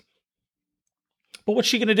place. But what's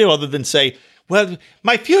she going to do other than say, well,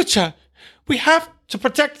 my future, we have to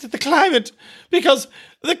protect the climate because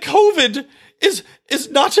the COVID is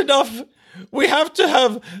not enough. We have to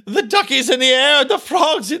have the duckies in the air, the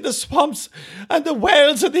frogs in the swamps, and the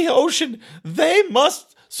whales in the ocean. They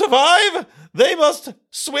must survive. They must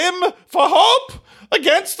swim for hope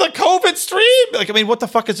against the COVID stream. What the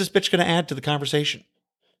fuck is this bitch going to add to the conversation?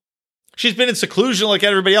 She's been in seclusion like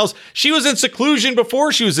everybody else. She was in seclusion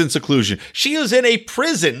before she was in seclusion. She was in a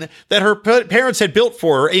prison that her parents had built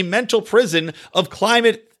for her, a mental prison of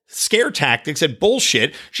climate scare tactics and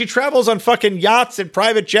bullshit. She travels on fucking yachts and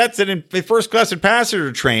private jets and in first class and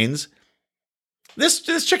passenger trains. This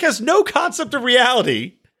chick has no concept of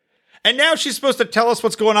reality. And now she's supposed to tell us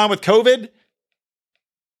what's going on with COVID?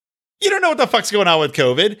 You don't know what the fuck's going on with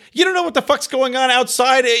COVID. You don't know what the fuck's going on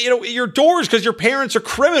outside, your doors because your parents are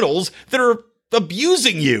criminals that are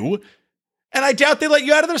abusing you. And I doubt they let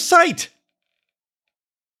you out of their sight.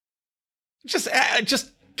 Just,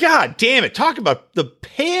 God damn it. Talk about the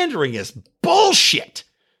pandering is bullshit.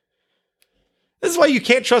 This is why you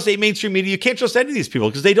can't trust mainstream media. You can't trust any of these people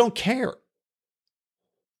because they don't care.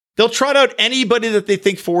 They'll trot out anybody that they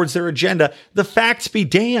think forwards their agenda. The facts be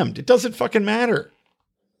damned. It doesn't fucking matter.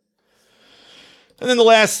 And then the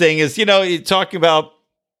last thing is, talking about,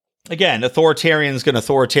 again, authoritarians going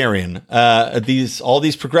authoritarian. All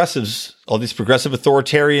these progressive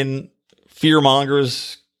authoritarian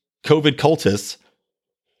fearmongers, COVID cultists,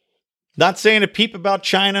 not saying a peep about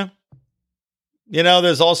China.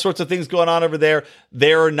 There's all sorts of things going on over there.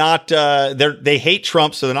 They're not, they hate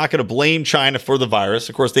Trump, so they're not going to blame China for the virus.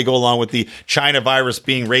 Of course, they go along with the China virus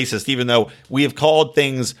being racist, even though we have called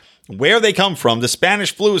things where they come from. The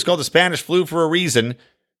Spanish flu is called the Spanish flu for a reason.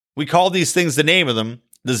 We call these things the name of them.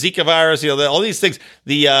 The Zika virus, all these things.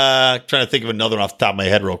 Trying to think of another one off the top of my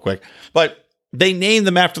head real quick. But they name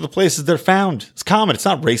them after the places they're found. It's common. It's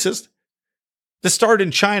not racist. This started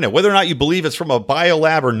in China. Whether or not you believe it's from a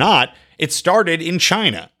biolab or not, it started in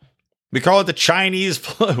China. We call it the Chinese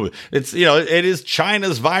flu. It is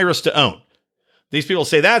China's virus to own. These people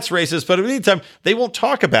say that's racist, but in the meantime, they won't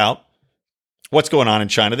talk about what's going on in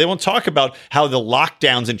China. They won't talk about how the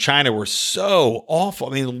lockdowns in China were so awful.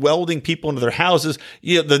 Welding people into their houses.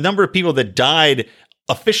 The number of people that died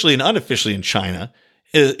officially and unofficially in China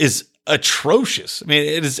is atrocious.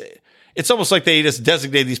 It's almost like they just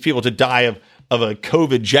designated these people to die of a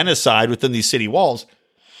COVID genocide within these city walls.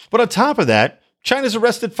 But on top of that, China's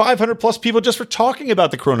arrested 500 plus people just for talking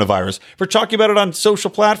about the coronavirus, for talking about it on social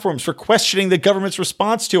platforms, for questioning the government's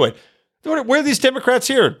response to it. Where are these Democrats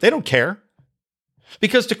here? They don't care.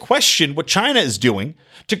 Because to question what China is doing,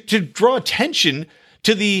 to draw attention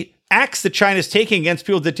to the acts that China is taking against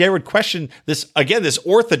people that dare would question this, again, this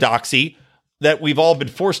orthodoxy that we've all been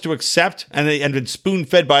forced to accept and been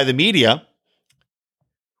spoon-fed by the media,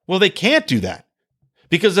 well, they can't do that.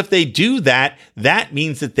 Because if they do that, that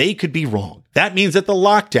means that they could be wrong. That means that the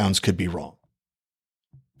lockdowns could be wrong.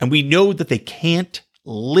 And we know that they can't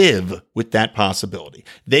live with that possibility.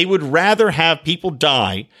 They would rather have people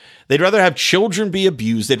die. They'd rather have children be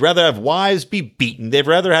abused. They'd rather have wives be beaten. They'd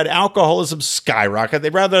rather have alcoholism skyrocket.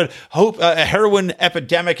 They'd rather hope a heroin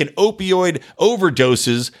epidemic and opioid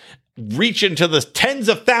overdoses reach into the tens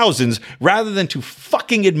of thousands rather than to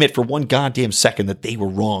fucking admit for one goddamn second that they were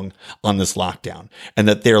wrong on this lockdown and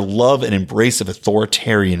that their love and embrace of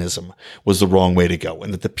authoritarianism was the wrong way to go,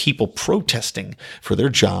 and that the people protesting for their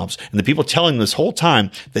jobs and the people telling them this whole time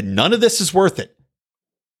that none of this is worth it,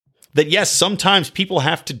 that yes, sometimes people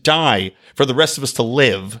have to die for the rest of us to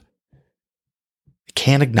live,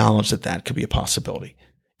 can't acknowledge that that could be a possibility.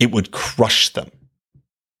 It would crush them.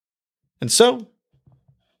 And so,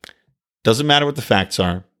 doesn't matter what the facts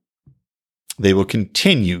are. They will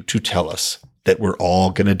continue to tell us that we're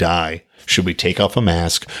all going to die. Should we take off a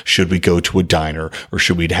mask? Should we go to a diner? Or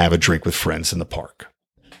should we have a drink with friends in the park?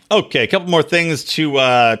 Okay, a couple more things to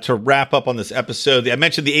wrap up on this episode. I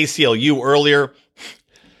mentioned the ACLU earlier.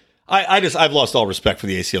 I've lost all respect for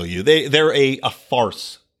the ACLU. They're a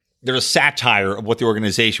farce. They're a satire of what the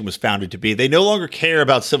organization was founded to be. They no longer care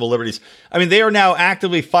about civil liberties. I mean, they are now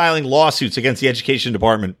actively filing lawsuits against the education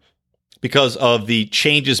department because of the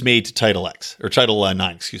changes made to Title X, or Title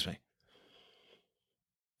IX,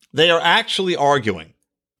 They are actually arguing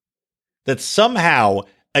that somehow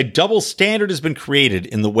a double standard has been created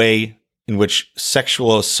in the way in which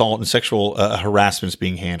sexual assault and sexual harassment is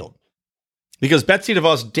being handled. Because Betsy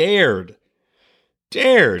DeVos dared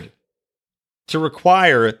to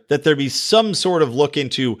require that there be some sort of look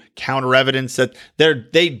into counter evidence, that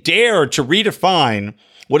they dare to redefine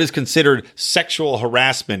what is considered sexual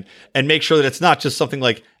harassment and make sure that it's not just something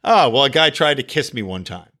like, oh, well, a guy tried to kiss me one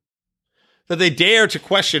time. That they dare to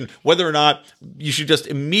question whether or not you should just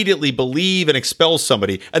immediately believe and expel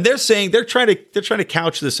somebody. And they're saying they're trying to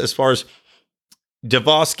couch this as far as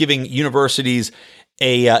DeVos giving universities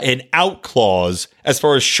an out clause as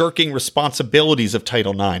far as shirking responsibilities of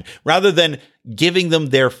Title IX, rather than giving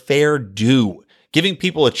them their fair due, giving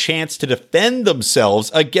people a chance to defend themselves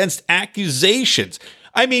against accusations.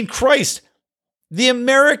 I mean, Christ, the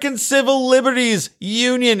American Civil Liberties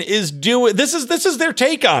Union is doing this is their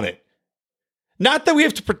take on it. Not that we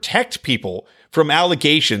have to protect people from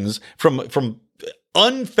allegations, from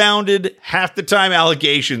unfounded, half the time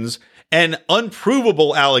allegations and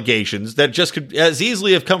unprovable allegations that just could as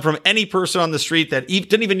easily have come from any person on the street that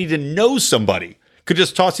didn't even need to know somebody, could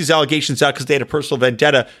just toss these allegations out because they had a personal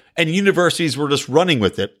vendetta, and universities were just running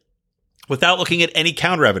with it without looking at any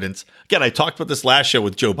counter evidence. Again, I talked about this last show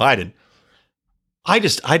with Joe Biden. I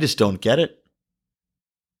just don't get it.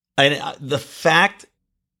 And the fact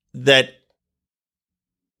that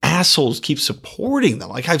assholes keep supporting them.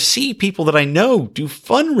 Like, I've seen people that I know do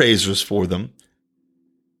fundraisers for them,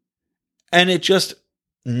 and it just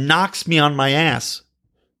knocks me on my ass.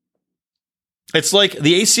 It's like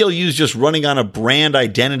the ACLU is just running on a brand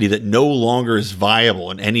identity that no longer is viable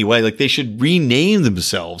in any way. Like, they should rename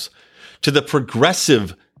themselves to the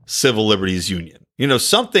Progressive Civil Liberties Union. You know,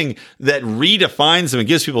 something that redefines them and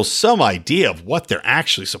gives people some idea of what they're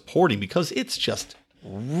actually supporting, because it's just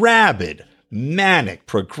rabid, manic,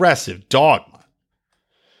 progressive dogma.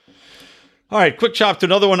 All right, quick chop to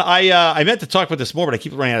another one. I meant to talk about this more, but I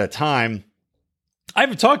keep running out of time. I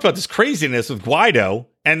haven't talked about this craziness with Guaido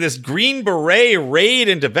and this Green Beret raid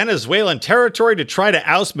into Venezuelan territory to try to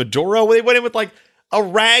oust Maduro. They went in with like a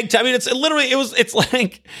rag. I mean, it's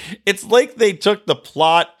like they took the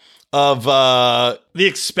plot of The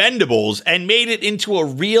Expendables and made it into a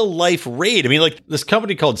real life raid. I mean, like this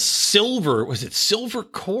company called Silver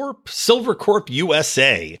Corp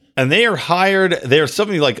USA, and they are hired. They're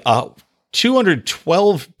something like a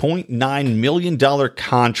 $212.9 million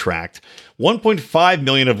contract, $1.5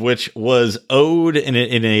 million of which was owed in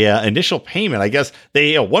a initial payment. I guess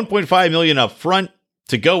they $1.5 million up front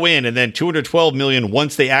to go in, and then $212 million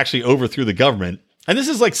once they actually overthrew the government. And this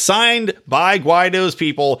is like signed by Guaido's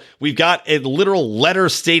people. We've got a literal letter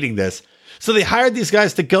stating this. So they hired these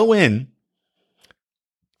guys to go in,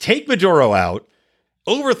 take Maduro out,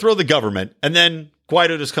 overthrow the government, and then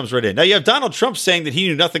Guaido just comes right in. Now you have Donald Trump saying that he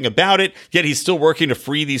knew nothing about it, yet he's still working to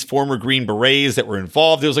free these former Green Berets that were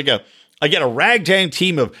involved. There was like a ragtag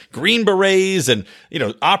team of Green Berets and,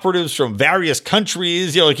 operatives from various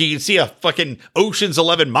countries. Like you can see a fucking Ocean's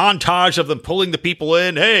 11 montage of them pulling the people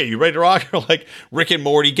in. Hey, you ready to rock? Like Rick and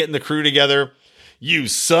Morty getting the crew together. You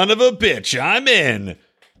son of a bitch, I'm in.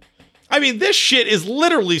 I mean, this shit is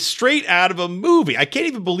literally straight out of a movie. I can't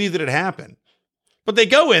even believe that it happened. But they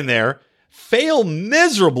go in there, fail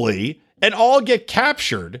miserably, and all get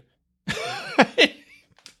captured.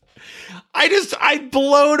 I'm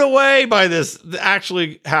blown away by this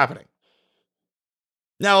actually happening.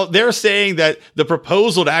 Now, they're saying that the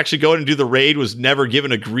proposal to actually go in and do the raid was never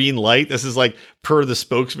given a green light. This is like per the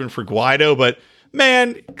spokesman for Guaido, but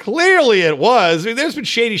man, clearly it was. I mean, there's been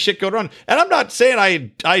shady shit going on. And I'm not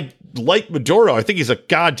saying I like Maduro. I think he's a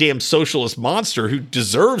goddamn socialist monster who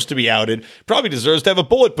deserves to be outed, probably deserves to have a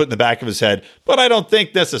bullet put in the back of his head. But I don't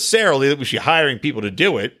think necessarily that we should be hiring people to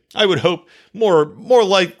do it. I would hope more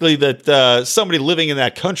likely that somebody living in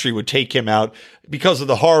that country would take him out because of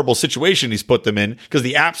the horrible situation he's put them in, because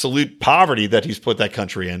the absolute poverty that he's put that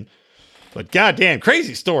country in. But goddamn,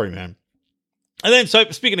 crazy story, man. And then, so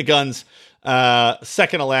speaking of guns,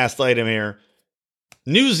 second to last item here.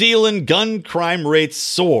 New Zealand gun crime rates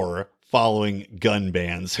soar following gun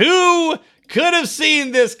bans. Who could have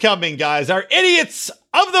seen this coming, guys? Our idiots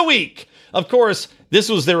of the week. Of course, this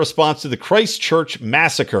was their response to the Christchurch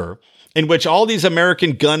massacre, in which all these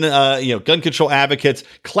American gun control advocates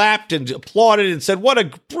clapped and applauded and said, "What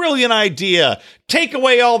a brilliant idea! Take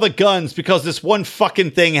away all the guns because this one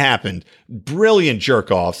fucking thing happened." Brilliant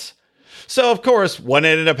jerk-offs. So, of course, what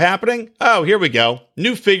ended up happening? Oh, here we go.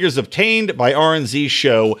 New figures obtained by RNZ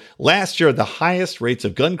show last year the highest rates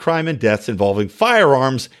of gun crime and deaths involving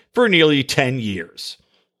firearms for nearly 10 years.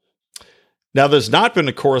 Now, there's not been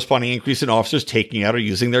a corresponding increase in officers taking out or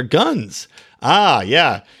using their guns. Ah,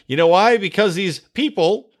 yeah. You know why? Because these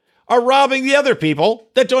people are robbing the other people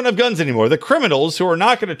that don't have guns anymore. The criminals who are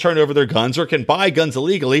not going to turn over their guns or can buy guns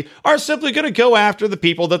illegally are simply going to go after the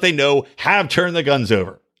people that they know have turned the guns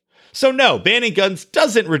over. So no, banning guns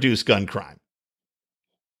doesn't reduce gun crime.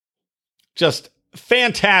 Just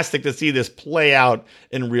fantastic to see this play out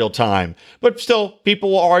in real time. But still,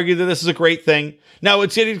 people will argue that this is a great thing. Now,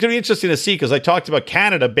 it's going to be interesting to see, because I talked about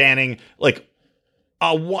Canada banning like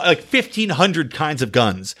 1,500 kinds of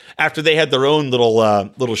guns after they had their own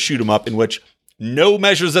little shoot 'em up, in which no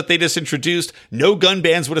measures that they just introduced, no gun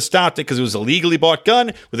bans would have stopped it, because it was a legally bought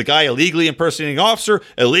gun with a guy illegally impersonating an officer,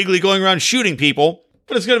 illegally going around shooting people.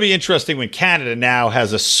 But it's going to be interesting when Canada now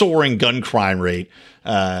has a soaring gun crime rate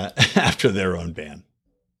after their own ban.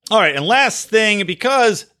 All right, and last thing,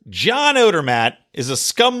 because John Odermatt is a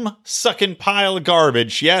scum-sucking pile of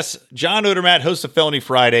garbage. Yes, John Odermatt, host of Felony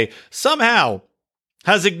Friday, somehow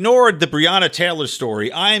has ignored the Breonna Taylor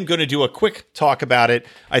story. I am going to do a quick talk about it.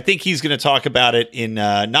 I think he's going to talk about it in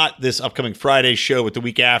not this upcoming Friday show, but the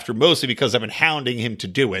week after, mostly because I've been hounding him to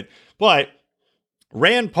do it. But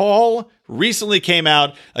Rand Paul recently came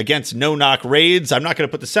out against no-knock raids. I'm not going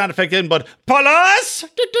to put the sound effect in, but Paulus!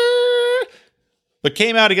 But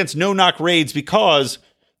came out against no-knock raids because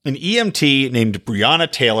an EMT named Breonna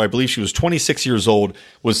Taylor, I believe she was 26 years old,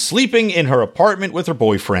 was sleeping in her apartment with her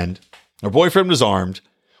boyfriend. Her boyfriend was armed.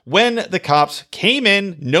 When the cops came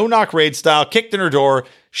in, no-knock raid style, kicked in her door,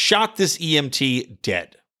 shot this EMT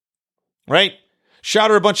dead. Right?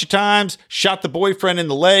 Shot her a bunch of times, shot the boyfriend in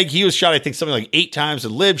the leg. He was shot, I think, something like 8 times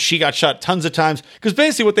and lived. She got shot tons of times. Because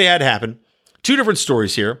basically what they had happen, 2 different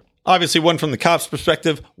stories here. Obviously, one from the cops'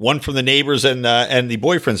 perspective, one from the neighbors and the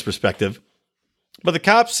boyfriend's perspective. But the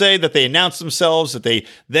cops say that they announced themselves, that they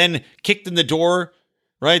then kicked in the door,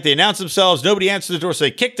 right? They announced themselves, nobody answered the door, so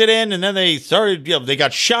they kicked it in, and then they started, they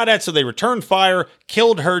got shot at, so they returned fire,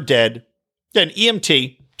 killed her dead. Then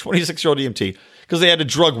EMT, 26-year-old EMT, because they had a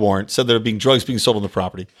drug warrant, said there were drugs being sold on the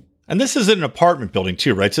property. And this is in an apartment building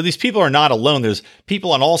too, right? So these people are not alone. There's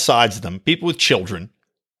people on all sides of them, people with children.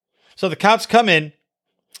 So the cops come in.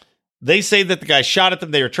 They say that the guy shot at them.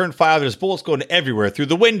 They return fire. There's bullets going everywhere, through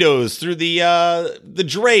the windows, through the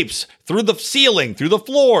drapes, through the ceiling, through the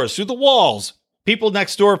floors, through the walls. People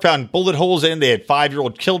next door found bullet holes in. They had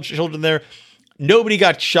 5-year-old children there. Nobody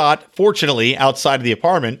got shot, fortunately, outside of the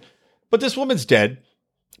apartment. But this woman's dead.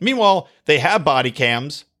 Meanwhile, they have body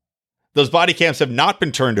cams. Those body cams have not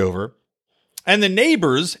been turned over. And the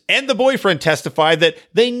neighbors and the boyfriend testified that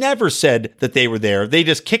they never said that they were there. They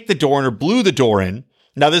just kicked the door in or blew the door in.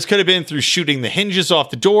 Now, this could have been through shooting the hinges off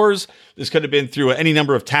the doors. This could have been through any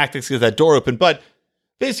number of tactics to get that door open. But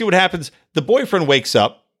basically what happens, the boyfriend wakes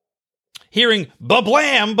up. Hearing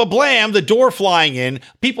ba-blam, ba-blam, the door flying in,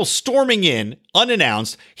 people storming in,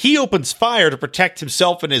 unannounced. He opens fire to protect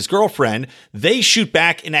himself and his girlfriend. They shoot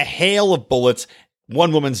back in a hail of bullets.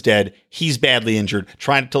 One woman's dead. He's badly injured,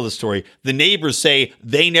 trying to tell the story. The neighbors say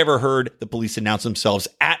they never heard the police announce themselves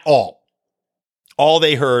at all. All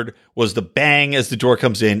they heard was the bang as the door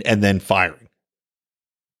comes in and then firing.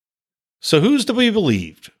 So who's to be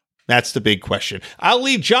believed? That's the big question. I'll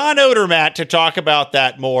leave John Odermatt to talk about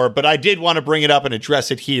that more, but I did want to bring it up and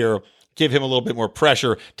address it here, give him a little bit more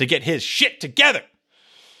pressure to get his shit together.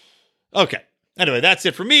 Okay. Anyway, that's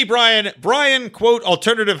it for me, Brian. Brian, quote,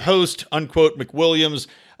 alternative host, unquote, McWilliams.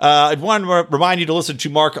 I want to remind you to listen to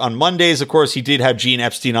Mark on Mondays. Of course, he did have Gene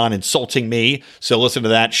Epstein on insulting me, so listen to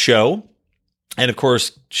that show. And, of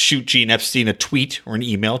course, shoot Gene Epstein a tweet or an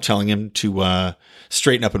email telling him to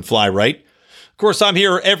straighten up and fly right. Of course, I'm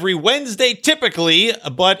here every Wednesday, typically,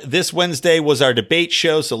 but this Wednesday was our debate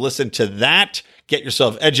show, so listen to that. Get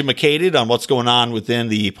yourself edumacated on what's going on within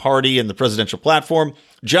the party and the presidential platform.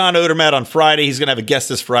 John Odermatt on Friday. He's going to have a guest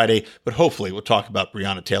this Friday, but hopefully we'll talk about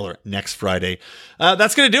Breonna Taylor next Friday.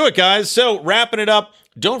 That's going to do it, guys. So wrapping it up,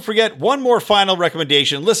 don't forget one more final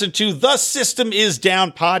recommendation. Listen to The System Is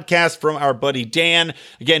Down podcast from our buddy Dan,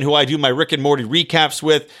 again, who I do my Rick and Morty recaps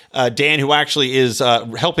with. Dan, who actually is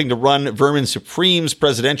helping to run Vermin Supreme's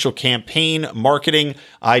presidential campaign marketing.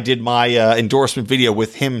 I did my endorsement video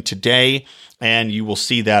with him today, and you will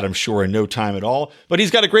see that, I'm sure, in no time at all. But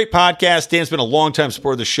he's got a great podcast. Dan's been a long-time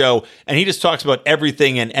supporter of the show, and he just talks about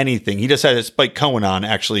everything and anything. He just had Spike Cohen on,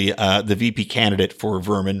 actually, the VP candidate for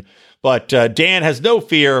Vermin. But Dan has no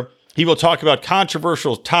fear. He will talk about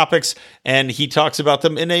controversial topics, and he talks about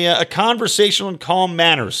them in a conversational and calm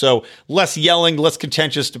manner. So less yelling, less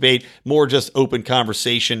contentious debate, more just open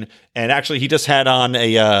conversation. And actually, he just had on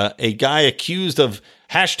a guy accused of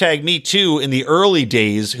 #MeToo in the early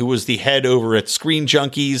days, who was the head over at Screen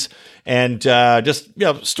Junkies, and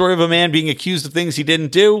story of a man being accused of things he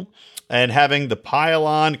didn't do and having the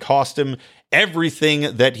pile-on cost him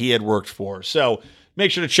everything that he had worked for. So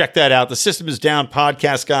make sure to check that out. The System Is Down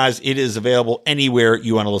podcast, guys. It is available anywhere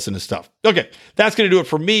you want to listen to stuff. Okay, that's going to do it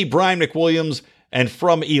for me, Brian McWilliams. And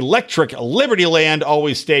from Electric Liberty Land,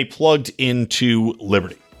 always stay plugged into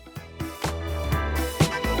Liberty.